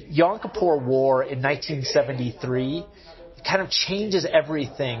the Yom Kippur War in 1973 kind of changes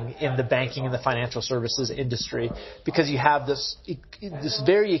everything in the banking and the financial services industry, because you have this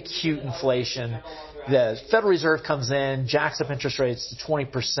very acute inflation. The Federal Reserve comes in, jacks up interest rates to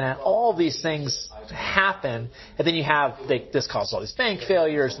 20%. All these things happen, and then you have this causes all these bank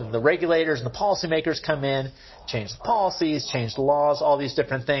failures, and the regulators and the policymakers come in, change the policies, change the laws, all these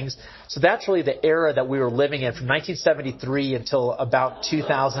different things. So that's really the era that we were living in from 1973 until about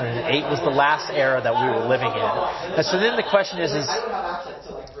 2008 was the last era that we were living in. And so then the question is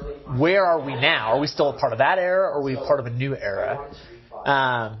where are we now? Are we still a part of that era, or are we part of a new era?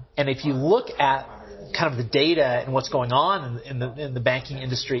 And if you look at kind of the data and what's going on in the banking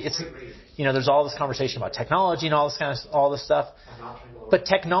industry, it's, you know, there's all this conversation about technology and all this stuff. But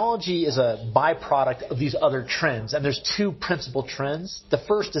technology is a byproduct of these other trends, and there's two principal trends. The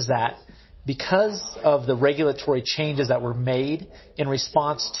first is that because of the regulatory changes that were made in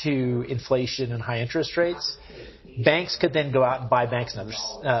response to inflation and high interest rates, banks could then go out and buy banks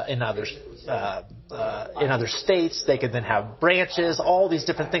in other states. They could then have branches, all these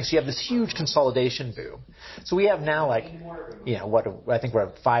different things. So you have this huge consolidation boom. So we have now, like, you know, I think we're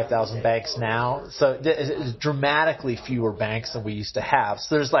at 5,000 banks now. So there's dramatically fewer banks than we used to have.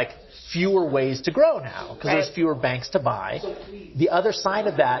 So there's like fewer ways to grow now because there's fewer banks to buy. The other side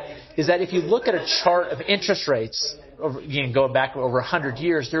of that is that if you look at a chart of interest rates, going back over 100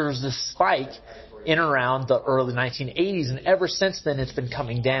 years, there was this spike in and around the early 1980s, and ever since then it's been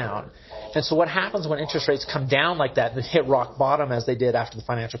coming down. And so what happens when interest rates come down like that and hit rock bottom as they did after the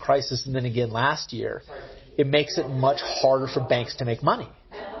financial crisis and then again last year, it makes it much harder for banks to make money,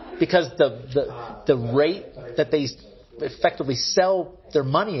 because the rate that they effectively sell their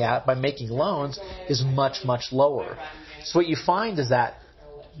money at by making loans is much, much lower. So what you find is that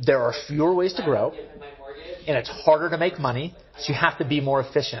there are fewer ways to grow, and it's harder to make money, so you have to be more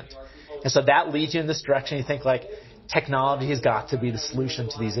efficient. And so that leads you in this direction. You think like technology has got to be the solution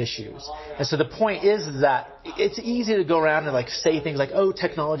to these issues. And so the point is that it's easy to go around and like say things like, oh,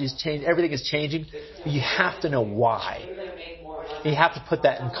 technology's changed, everything is changing, but you have to know why. You have to put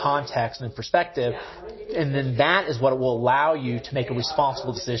that in context and in perspective, and then that is what will allow you to make a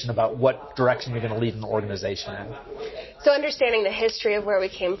responsible decision about what direction you're going to lead an organization in. So understanding the history of where we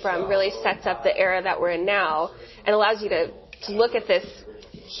came from really sets up the era that we're in now and allows you to look at this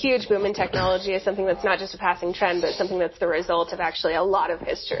huge boom in technology as something that's not just a passing trend, but something that's the result of actually a lot of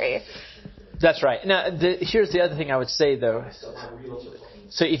history. That's right. Now, here's the other thing I would say, though.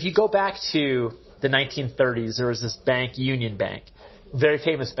 So if you go back to the 1930s, there was this bank, Union Bank, very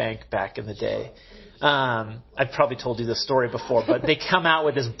famous bank back in the day. I've probably told you this story before, but they come out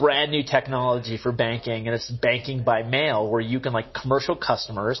with this brand new technology for banking, and it's banking by mail, where you can, like, commercial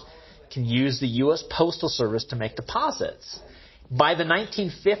customers can use the U.S. Postal Service to make deposits. By the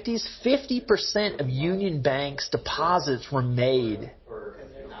 1950s, 50% of Union Bank's deposits were made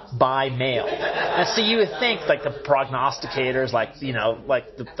by mail. And so you would think, like, the prognosticators, like, you know,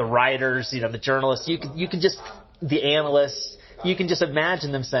 like the writers, you know, the journalists, you can just, the analysts, you can just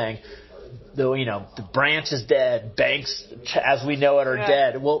imagine them saying, though, you know, the branch is dead, banks as we know it are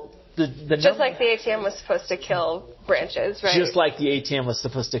dead. Well, just like the ATM was supposed to kill branches, right? Just like the ATM was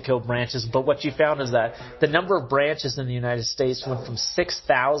supposed to kill branches. But what you found is that the number of branches in the United States went from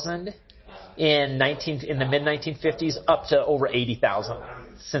 6,000 in the mid-1950s up to over 80,000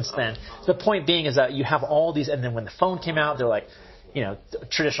 since then. The point being is that you have all these, and then when the phone came out, they're like, you know,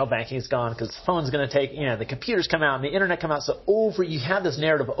 traditional banking is gone because the phone's going to take, you know, the computers come out and the internet come out. So you have this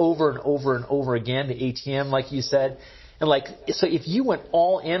narrative over and over and over again, the ATM, like you said. And like, so if you went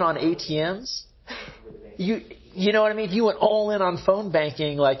all in on ATMs, you know what I mean? If you went all in on phone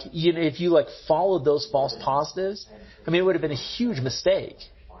banking, like, you know, if you like followed those false positives, I mean, it would have been a huge mistake.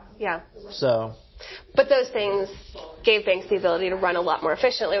 Yeah. So. But those things gave banks the ability to run a lot more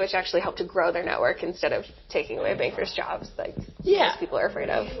efficiently, which actually helped to grow their network instead of taking away bankers' jobs, like most people are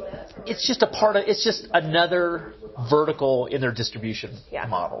afraid of. It's just it's just another vertical in their distribution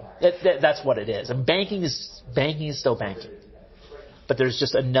model. That's what it is. And banking is still banking, but there's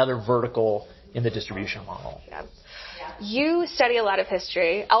just another vertical in the distribution model. Yeah. You study a lot of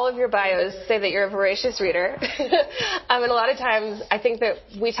history. All of your bios say that you're a voracious reader. And a lot of times I think that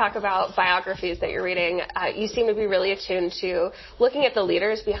we talk about biographies that you're reading. You seem to be really attuned to looking at the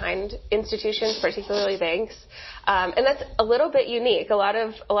leaders behind institutions, particularly banks. And that's a little bit unique. A lot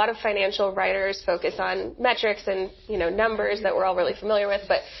of financial writers focus on metrics and, you know, numbers that we're all really familiar with,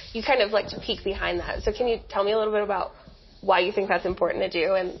 but you kind of like to peek behind that. So can you tell me a little bit about why you think that's important to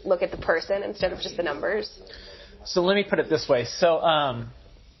do and look at the person instead of just the numbers? So let me put it this way. So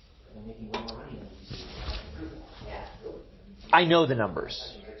I know the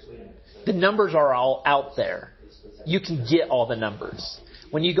numbers. The numbers are all out there. You can get all the numbers.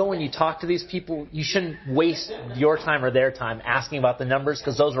 When you go and you talk to these people, you shouldn't waste your time or their time asking about the numbers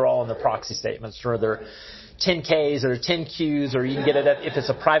because those are all in the proxy statements or their 10Ks or 10Qs, or you can get it if it's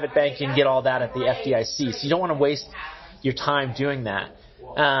a private bank, you can get all that at the FDIC. So you don't want to waste your time doing that.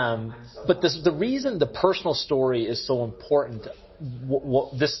 But the reason the personal story is so important,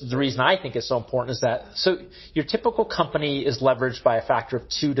 the reason I think it's so important is that, so your typical company is leveraged by a factor of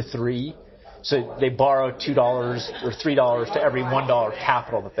 2 to 3. So they borrow $2 or $3 to every $1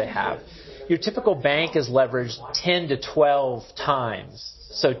 capital that they have. Your typical bank is leveraged 10 to 12 times.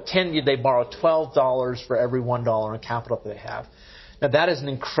 So they borrow $12 for every $1 in capital that they have. Now, that is an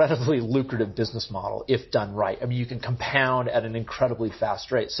incredibly lucrative business model if done right. I mean, you can compound at an incredibly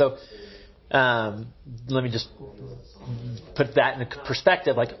fast rate. So let me just put that in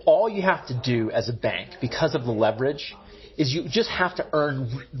perspective. Like, all you have to do as a bank, because of the leverage, is you just have to earn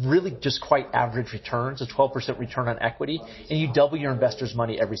really just quite average returns, a 12% return on equity, and you double your investors'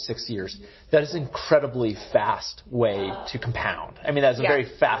 money every 6 years. That is an incredibly fast way to compound. I mean, that's a very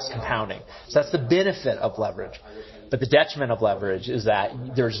fast compounding. So that's the benefit of leverage. But the detriment of leverage is that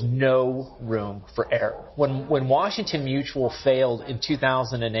there's no room for error. When Washington Mutual failed in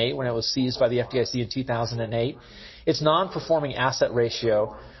 2008, when it was seized by the FDIC in 2008, its non-performing asset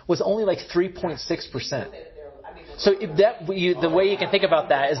ratio was only like 3.6%. So the way you can think about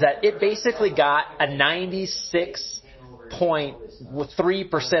that is that it basically got a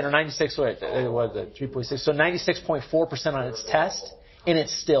 96.3% or 96, what was it, 3.6, so 96.4% on its test, and it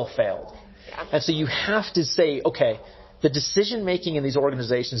still failed. And so you have to say, okay, the decision making in these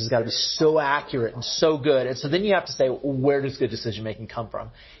organizations has got to be so accurate and so good. And so then you have to say, where does good decision making come from?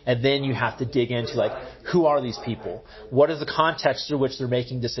 And then you have to dig into, like, who are these people? What is the context through which they're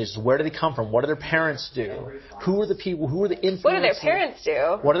making decisions? Where do they come from? What do their parents do? Who are the people? Who are the influences? What do their parents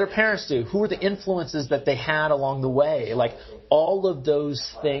do? What do their parents do? Who are the influences that they had along the way? Like, all of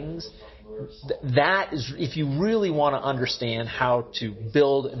those things. That is, if you really want to understand how to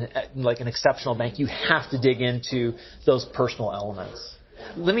build an exceptional bank, you have to dig into those personal elements.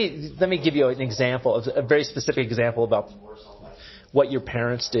 Let me give you an example, a very specific example about what your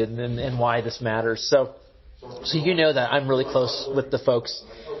parents did and why this matters. So you know that I'm really close with the folks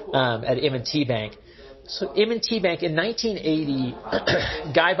at M&T Bank. So M&T Bank in 1980,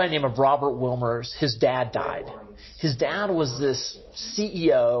 a guy by the name of Robert Wilmers, his dad died. His dad was this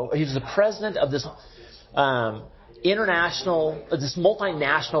CEO. He was the president of this this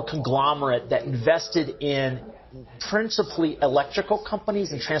multinational conglomerate that invested in principally electrical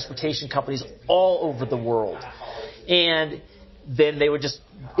companies and transportation companies all over the world. And then they would just,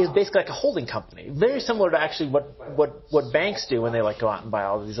 it was basically like a holding company. Very similar to actually what banks do when they like go out and buy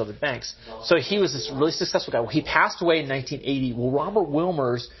all of these other banks. So he was this really successful guy. Well, he passed away in 1980. Well, Robert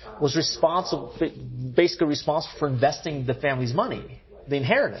Wilmers was basically responsible for investing the family's money, the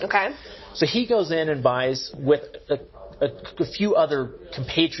inheritance. Okay. So he goes in and buys with a few other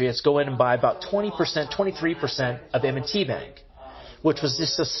compatriots, go in and buy about 20%, 23% of M&T Bank, which was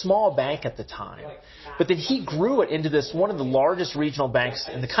just a small bank at the time. But then he grew it into this one of the largest regional banks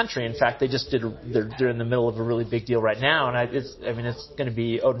in the country. In fact, they're in the middle of a really big deal right now, and it's going to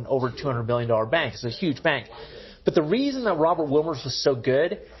be an over $200 billion bank. It's a huge bank. But the reason that Robert Wilmers was so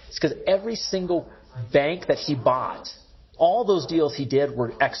good is because every single bank that he bought, all those deals he did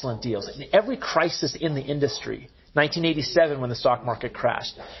were excellent deals. In every crisis in the industry, 1987 when the stock market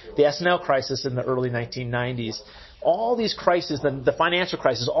crashed, the S&L crisis in the early 1990s, all these crises, the financial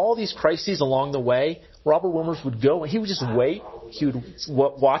crisis, all these crises along the way, Robert Wilmers would go and he would just wait. He would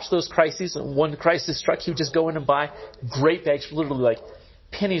watch those crises, and when the crisis struck, he would just go in and buy great banks for literally like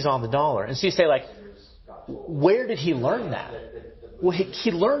pennies on the dollar. And so you say, like, where did he learn that? Well,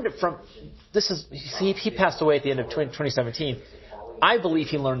 he learned it from, he passed away at the end of 2017. I believe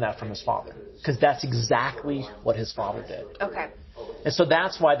he learned that from his father, because that's exactly what his father did. Okay. And so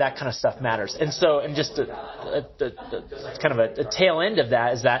that's why that kind of stuff matters. And so, and just kind of a tail end of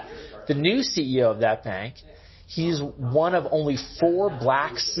that is that the new CEO of that bank, he's one of only 4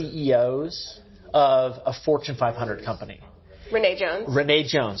 black CEOs of a Fortune 500 company. Renee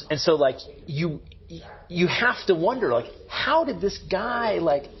Jones. And so, like, you have to wonder, like, how did this guy,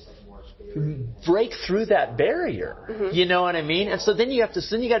 like, break through that barrier? Mm-hmm. You know what I mean? And so then you got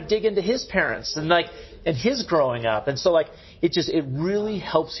to dig into his parents and his growing up. And so, like, it really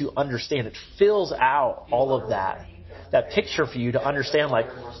helps you understand. It fills out all of that picture for you to understand, like,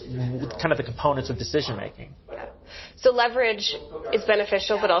 kind of the components of decision making. Yeah. So leverage is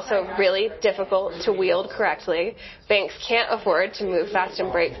beneficial, but also really difficult to wield correctly. Banks can't afford to move fast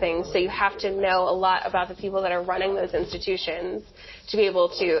and break things, so you have to know a lot about the people that are running those institutions to be able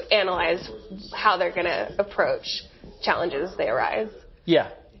to analyze how they're going to approach challenges as they arise. Yeah.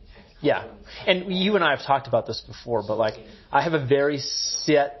 And you and I have talked about this before, but, like, I have a very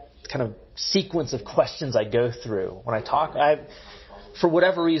set kind of sequence of questions I go through when I talk. For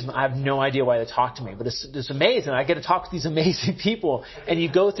whatever reason, I have no idea why they talk to me, but it's amazing. I get to talk to these amazing people, and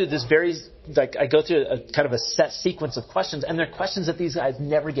you go through this I go through a kind of a set sequence of questions, and they're questions that these guys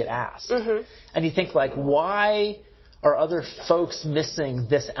never get asked. Mm-hmm. And you think, like, why are other folks missing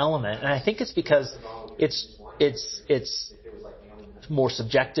this element? And I think it's because it's more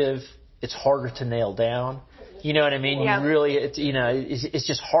subjective. It's harder to nail down. You know what I mean? Yeah. It's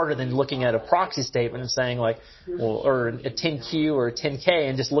just harder than looking at a proxy statement and saying, like, well, or a 10Q or a 10K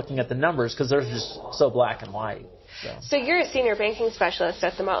and just looking at the numbers, because they're just so black and white. So you're a senior banking specialist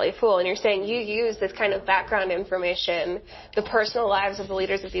at the Motley Fool, and you're saying you use this kind of background information, the personal lives of the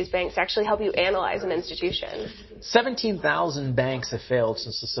leaders of these banks, to actually help you analyze an institution. 17,000 banks have failed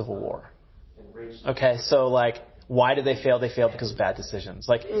since the Civil War. Okay, so, like, why did they fail? They failed because of bad decisions.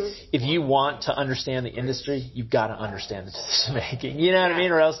 Like, if you want to understand the industry, you've got to understand the decision making. You know what I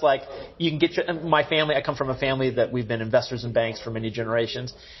mean? Or else, like, you can get my family. I come from a family that we've been investors in banks for many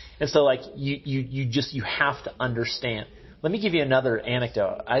generations, and so, like, you have to understand. Let me give you another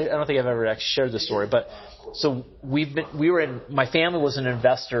anecdote. I don't think I've ever actually shared this story, but so my family was an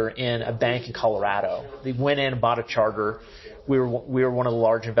investor in a bank in Colorado. They went in and bought a charter. We were one of the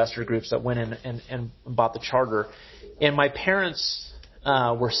large investor groups that went in and bought the charter. And my parents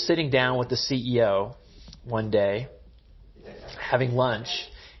were sitting down with the CEO one day, having lunch,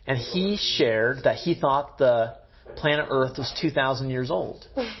 and he shared that he thought the planet Earth was 2,000 years old.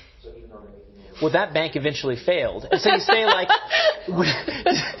 Well, that bank eventually failed. And so you say, like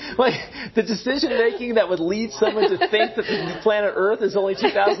the decision making that would lead someone to think that the planet Earth is only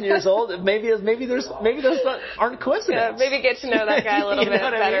 2,000 years old, maybe those aren't coincidences. Yeah, maybe get to know that guy a little bit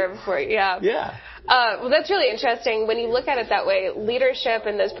better before. Yeah. Yeah. Well, that's really interesting. When you look at it that way, leadership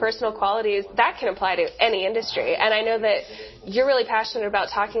and those personal qualities, that can apply to any industry. And I know that you're really passionate about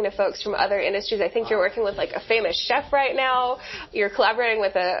talking to folks from other industries. I think you're working with like a famous chef right now. You're collaborating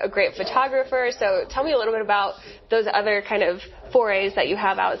with a great photographer. So tell me a little bit about those other kind of forays that you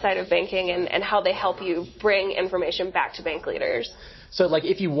have outside of banking and how they help you bring information back to bank leaders. So like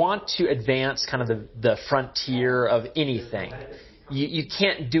if you want to advance kind of the frontier of anything, you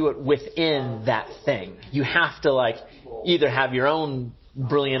can't do it within that thing. You have to like either have your own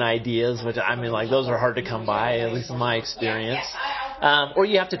brilliant ideas, which I mean like those are hard to come by, at least in my experience, or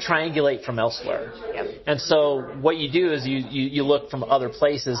you have to triangulate from elsewhere. Yep. And so what you do is you look from other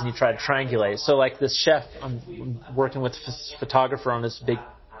places and you try to triangulate. So like this chef, I'm working with a photographer on this big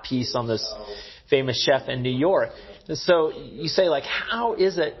piece on this famous chef in New York. So you say like, how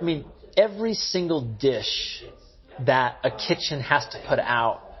is it? I mean, every single dish that a kitchen has to put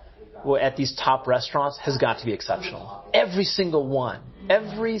out at these top restaurants has got to be exceptional. Every single one.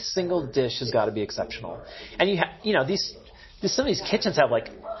 Every single dish has got to be exceptional. And some of these kitchens have like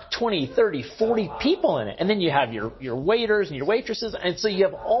 20, 30, 40 people in it. And then you have your waiters and your waitresses. And so you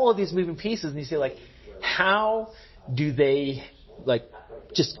have all of these moving pieces. And you say like, how do they like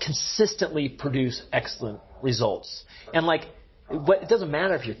just consistently produce excellent results? And like, it doesn't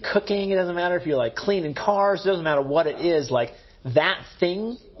matter if you're cooking, it doesn't matter if you're like cleaning cars, it doesn't matter what it is, like that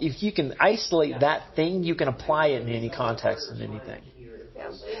thing, if you can isolate that thing, you can apply it in any context and anything.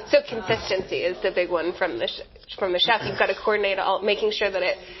 Yeah. So consistency is the big one from the chef. You've got to coordinate all, making sure that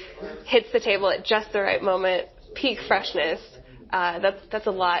it hits the table at just the right moment, peak freshness. That's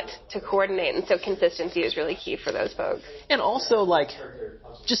a lot to coordinate, and so consistency is really key for those folks. And also like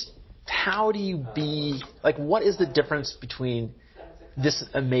just how do you be, like what is the difference between this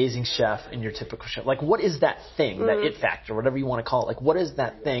amazing chef and your typical chef? Like what is that thing, that it factor, whatever you want to call it? Like what is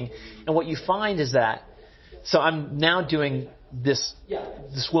that thing? And what you find is that, so I'm now doing this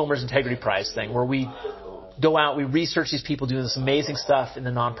Wilmer's Integrity Prize thing where we go out, we research these people doing this amazing stuff in the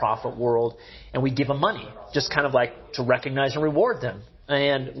nonprofit world, and we give them money, just kind of like to recognize and reward them.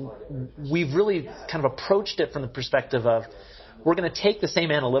 And we've really kind of approached it from the perspective of, we're going to take the same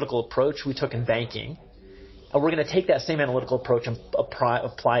analytical approach we took in banking, and we're going to take that same analytical approach and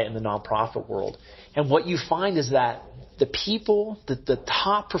apply it in the nonprofit world. And what you find is that the people, the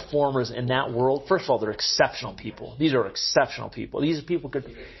top performers in that world, first of all, they're exceptional people. These are exceptional people. These people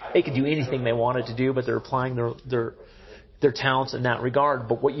they could do anything they wanted to do, but they're applying their talents in that regard.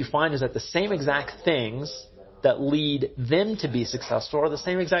 But what you find is that the same exact things that lead them to be successful are the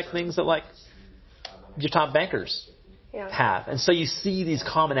same exact things that like your top bankers have. And so you see these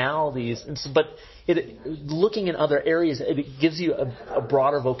commonalities, but looking in other areas, it gives you a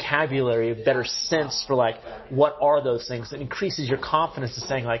broader vocabulary, a better sense for like, what are those things? It increases your confidence in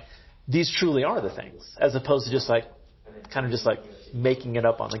saying like, these truly are the things, as opposed to just like, kind of just like making it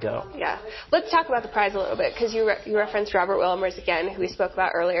up on the go. Yeah. Let's talk about the prize a little bit, because you referenced Robert Wilmers again, who we spoke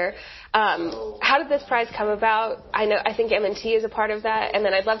about earlier. How did this prize come about? I think M&T is a part of that, and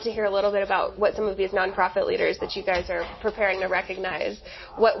then I'd love to hear a little bit about what some of these nonprofit leaders that you guys are preparing to recognize,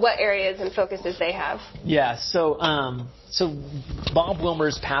 what areas and focuses they have. Yeah. So Bob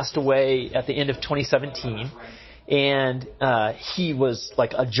Wilmers passed away at the end of 2017. And he was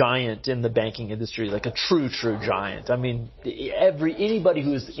like a giant in the banking industry, like a true giant. I mean, anybody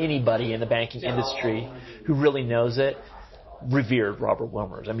who's anybody in the banking industry who really knows it revered Robert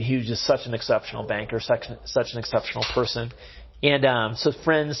Wilmers. I mean, he was just such an exceptional banker, such an exceptional person. And so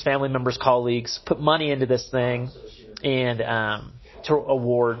friends, family members, colleagues put money into this thing and to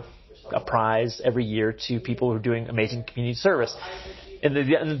award a prize every year to people who are doing amazing community service. And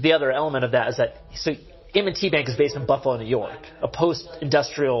the other element of that is that M&T Bank is based in Buffalo, New York, a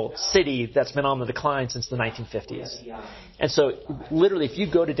post-industrial city that's been on the decline since the 1950s. And so literally, if you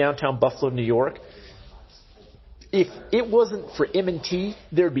go to downtown Buffalo, New York, if it wasn't for M&T,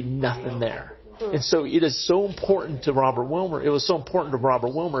 there would be nothing there. And so it is so important to Robert Wilmers. It was so important to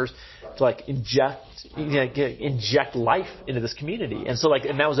Robert Wilmers to like inject life into this community. And so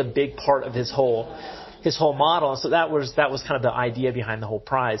and that was a big part of his whole model. And so that was kind of the idea behind the whole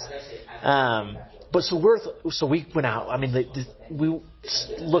prize. But so we went out. I mean, we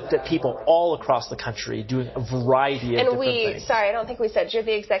looked at people all across the country doing a variety of different things. Sorry, I don't think we said you're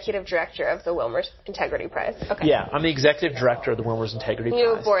the executive director of the Wilmer's Integrity Prize. Okay. Yeah, I'm the executive director of the Wilmer's Integrity Prize. You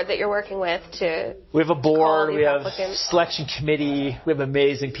have a board that you're working with to. We have a board. We have applicants. Selection committee. We have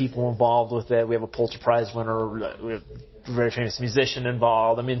amazing people involved with it. We have a Pulitzer Prize winner. We have a very famous musician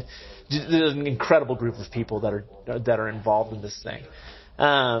involved. I mean, there's an incredible group of people that are involved in this thing.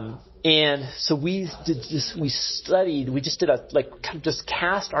 And so we just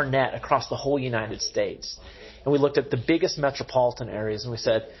cast our net across the whole United States. And we looked at the biggest metropolitan areas and we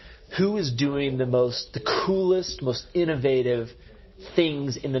said, who is doing the coolest, most innovative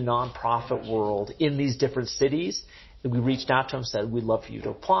things in the nonprofit world in these different cities? And we reached out to them and said, we'd love for you to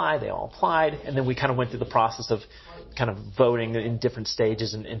apply. They all applied. And then we kind of went through the process of kind of voting in different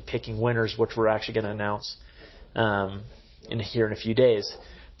stages and picking winners, which we're actually going to announce in a few days.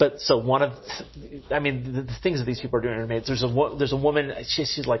 But so the things that these people are doing are amazing. There's a woman,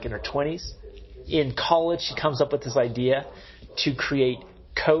 she's like in her 20s. In college, she comes up with this idea to create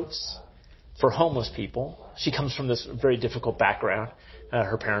coats for homeless people. She comes from this very difficult background.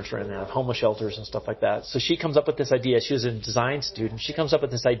 Her parents are in homeless shelters and stuff like that. So she comes up with this idea. She was a design student. She comes up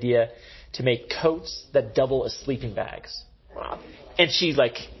with this idea to make coats that double as sleeping bags. Wow. And she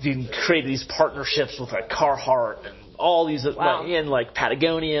created these partnerships with Carhartt and all these, and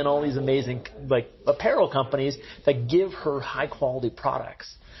Patagonia and all these amazing apparel companies that give her high quality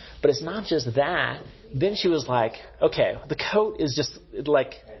products. But it's not just that. Then she was like, okay, the coat is just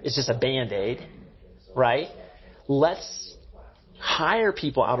a Band-Aid, right? Let's hire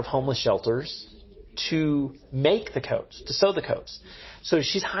people out of homeless shelters to make the coats, to sew the coats. So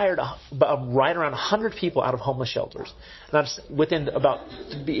she's hired right around 100 people out of homeless shelters. And within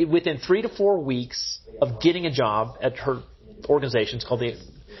 3 to 4 weeks of getting a job at her organization, it's called the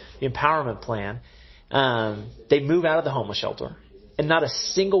Empowerment Plan, they move out of the homeless shelter. And not a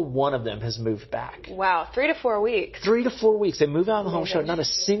single one of them has moved back. Wow, 3 to 4 weeks. 3 to 4 weeks. They move out of the homeless shelter. Not a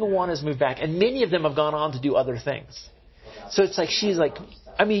single one has moved back. And many of them have gone on to do other things. So it's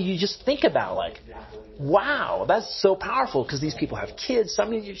you just think about wow, that's so powerful because these people have kids.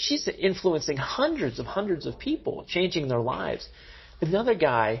 She's influencing hundreds of people, changing their lives. Another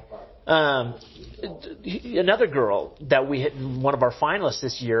guy, another girl that we had, one of our finalists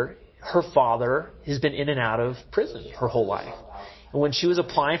this year, her father has been in and out of prison her whole life. And when she was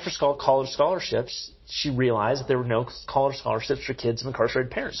applying for college scholarships, she realized that there were no college scholarships for kids of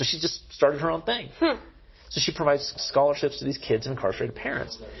incarcerated parents. So she just started her own thing. So she provides scholarships to these kids of incarcerated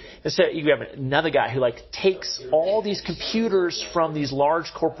parents. And so you have another guy who takes all these computers from these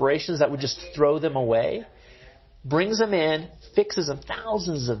large corporations that would just throw them away, brings them in, fixes them,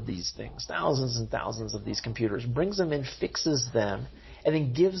 thousands of these things, thousands and thousands of these computers, brings them in, fixes them, and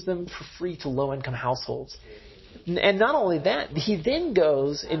then gives them for free to low-income households. And not only that, he then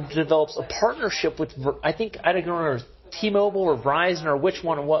goes and develops a partnership with, I don't know, T-Mobile or Verizon or which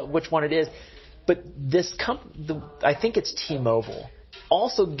one it is. But this I think it's T-Mobile,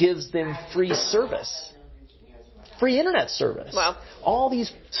 also gives them free service, free internet service. Wow.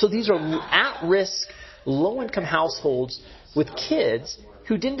 So these are at-risk, low-income households with kids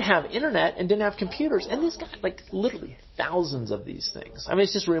who didn't have internet and didn't have computers. And this guy, literally thousands of these things. I mean,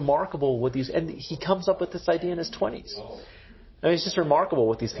 it's just remarkable what these, and he comes up with this idea in his 20s. I mean, it's just remarkable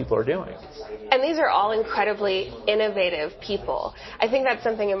what these people are doing. And these are all incredibly innovative people. I think that's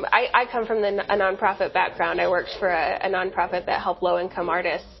something, I come from a nonprofit background. I worked for a nonprofit that helped low-income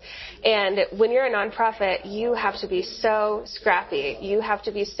artists. And when you're a nonprofit, you have to be so scrappy. You have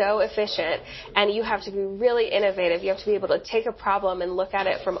to be so efficient. And you have to be really innovative. You have to be able to take a problem and look at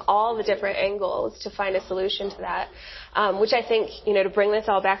it from all the different angles to find a solution to that, which I think, to bring this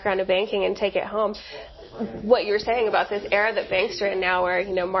all back around to banking and take it home, what you're saying about this era that banks are in now where,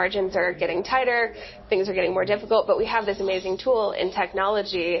 margins are getting tighter, things are getting more difficult, but we have this amazing tool in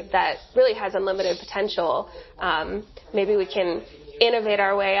technology that really has unlimited potential. Maybe we can innovate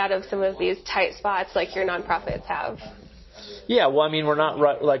our way out of some of these tight spots like your nonprofits have. Yeah, well, I mean, we're not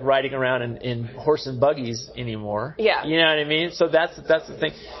riding around in horse and buggies anymore. Yeah. You know what I mean? So that's the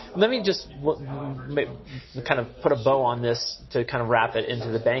thing. Let me just kind of put a bow on this to kind of wrap it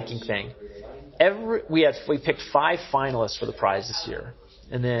into the banking thing. We picked 5 finalists for the prize this year,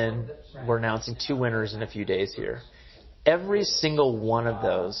 and then we're announcing 2 winners in a few days here. Every single one of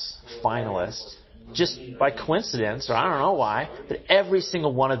those finalists, just by coincidence, or I don't know why, but every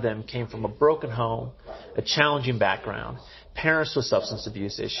single one of them came from a broken home, a challenging background, parents with substance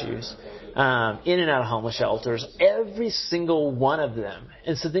abuse issues, in and out of homeless shelters, every single one of them.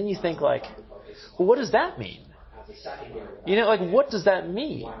 And so then you think well, what does that mean? What does that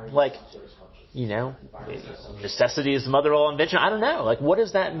mean? necessity is the mother of all invention. I don't know. Like, what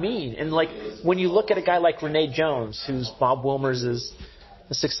does that mean? And like, when you look at a guy like Rene Jones, who's Bob Wilmers'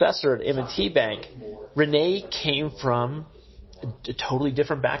 successor at M&T Bank, Rene came from a totally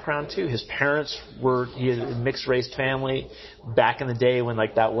different background too. His parents he had a mixed race family back in the day when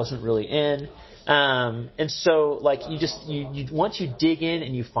like that wasn't really in. And so like you once you dig in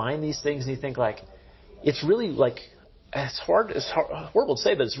and you find these things and you think like, it's really like, it's horrible to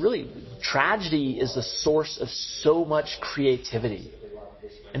say, but it's really, tragedy is the source of so much creativity.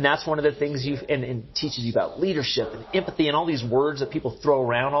 And that's one of the things and teaches you about leadership and empathy and all these words that people throw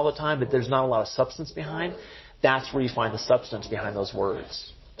around all the time, but there's not a lot of substance behind. That's where you find the substance behind those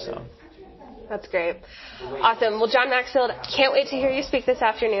words. So. That's great. Awesome. Well, John Maxfield, can't wait to hear you speak this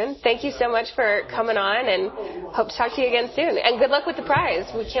afternoon. Thank you so much for coming on, and hope to talk to you again soon. And good luck with the prize.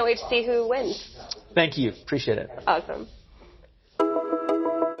 We can't wait to see who wins. Thank you. Appreciate it. Awesome.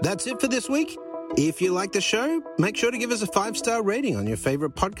 That's it for this week. If you like the show, make sure to give us a 5-star rating on your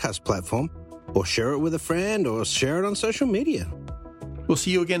favorite podcast platform, or share it with a friend, or share it on social media. We'll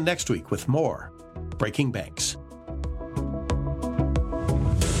see you again next week with more Breaking Banks.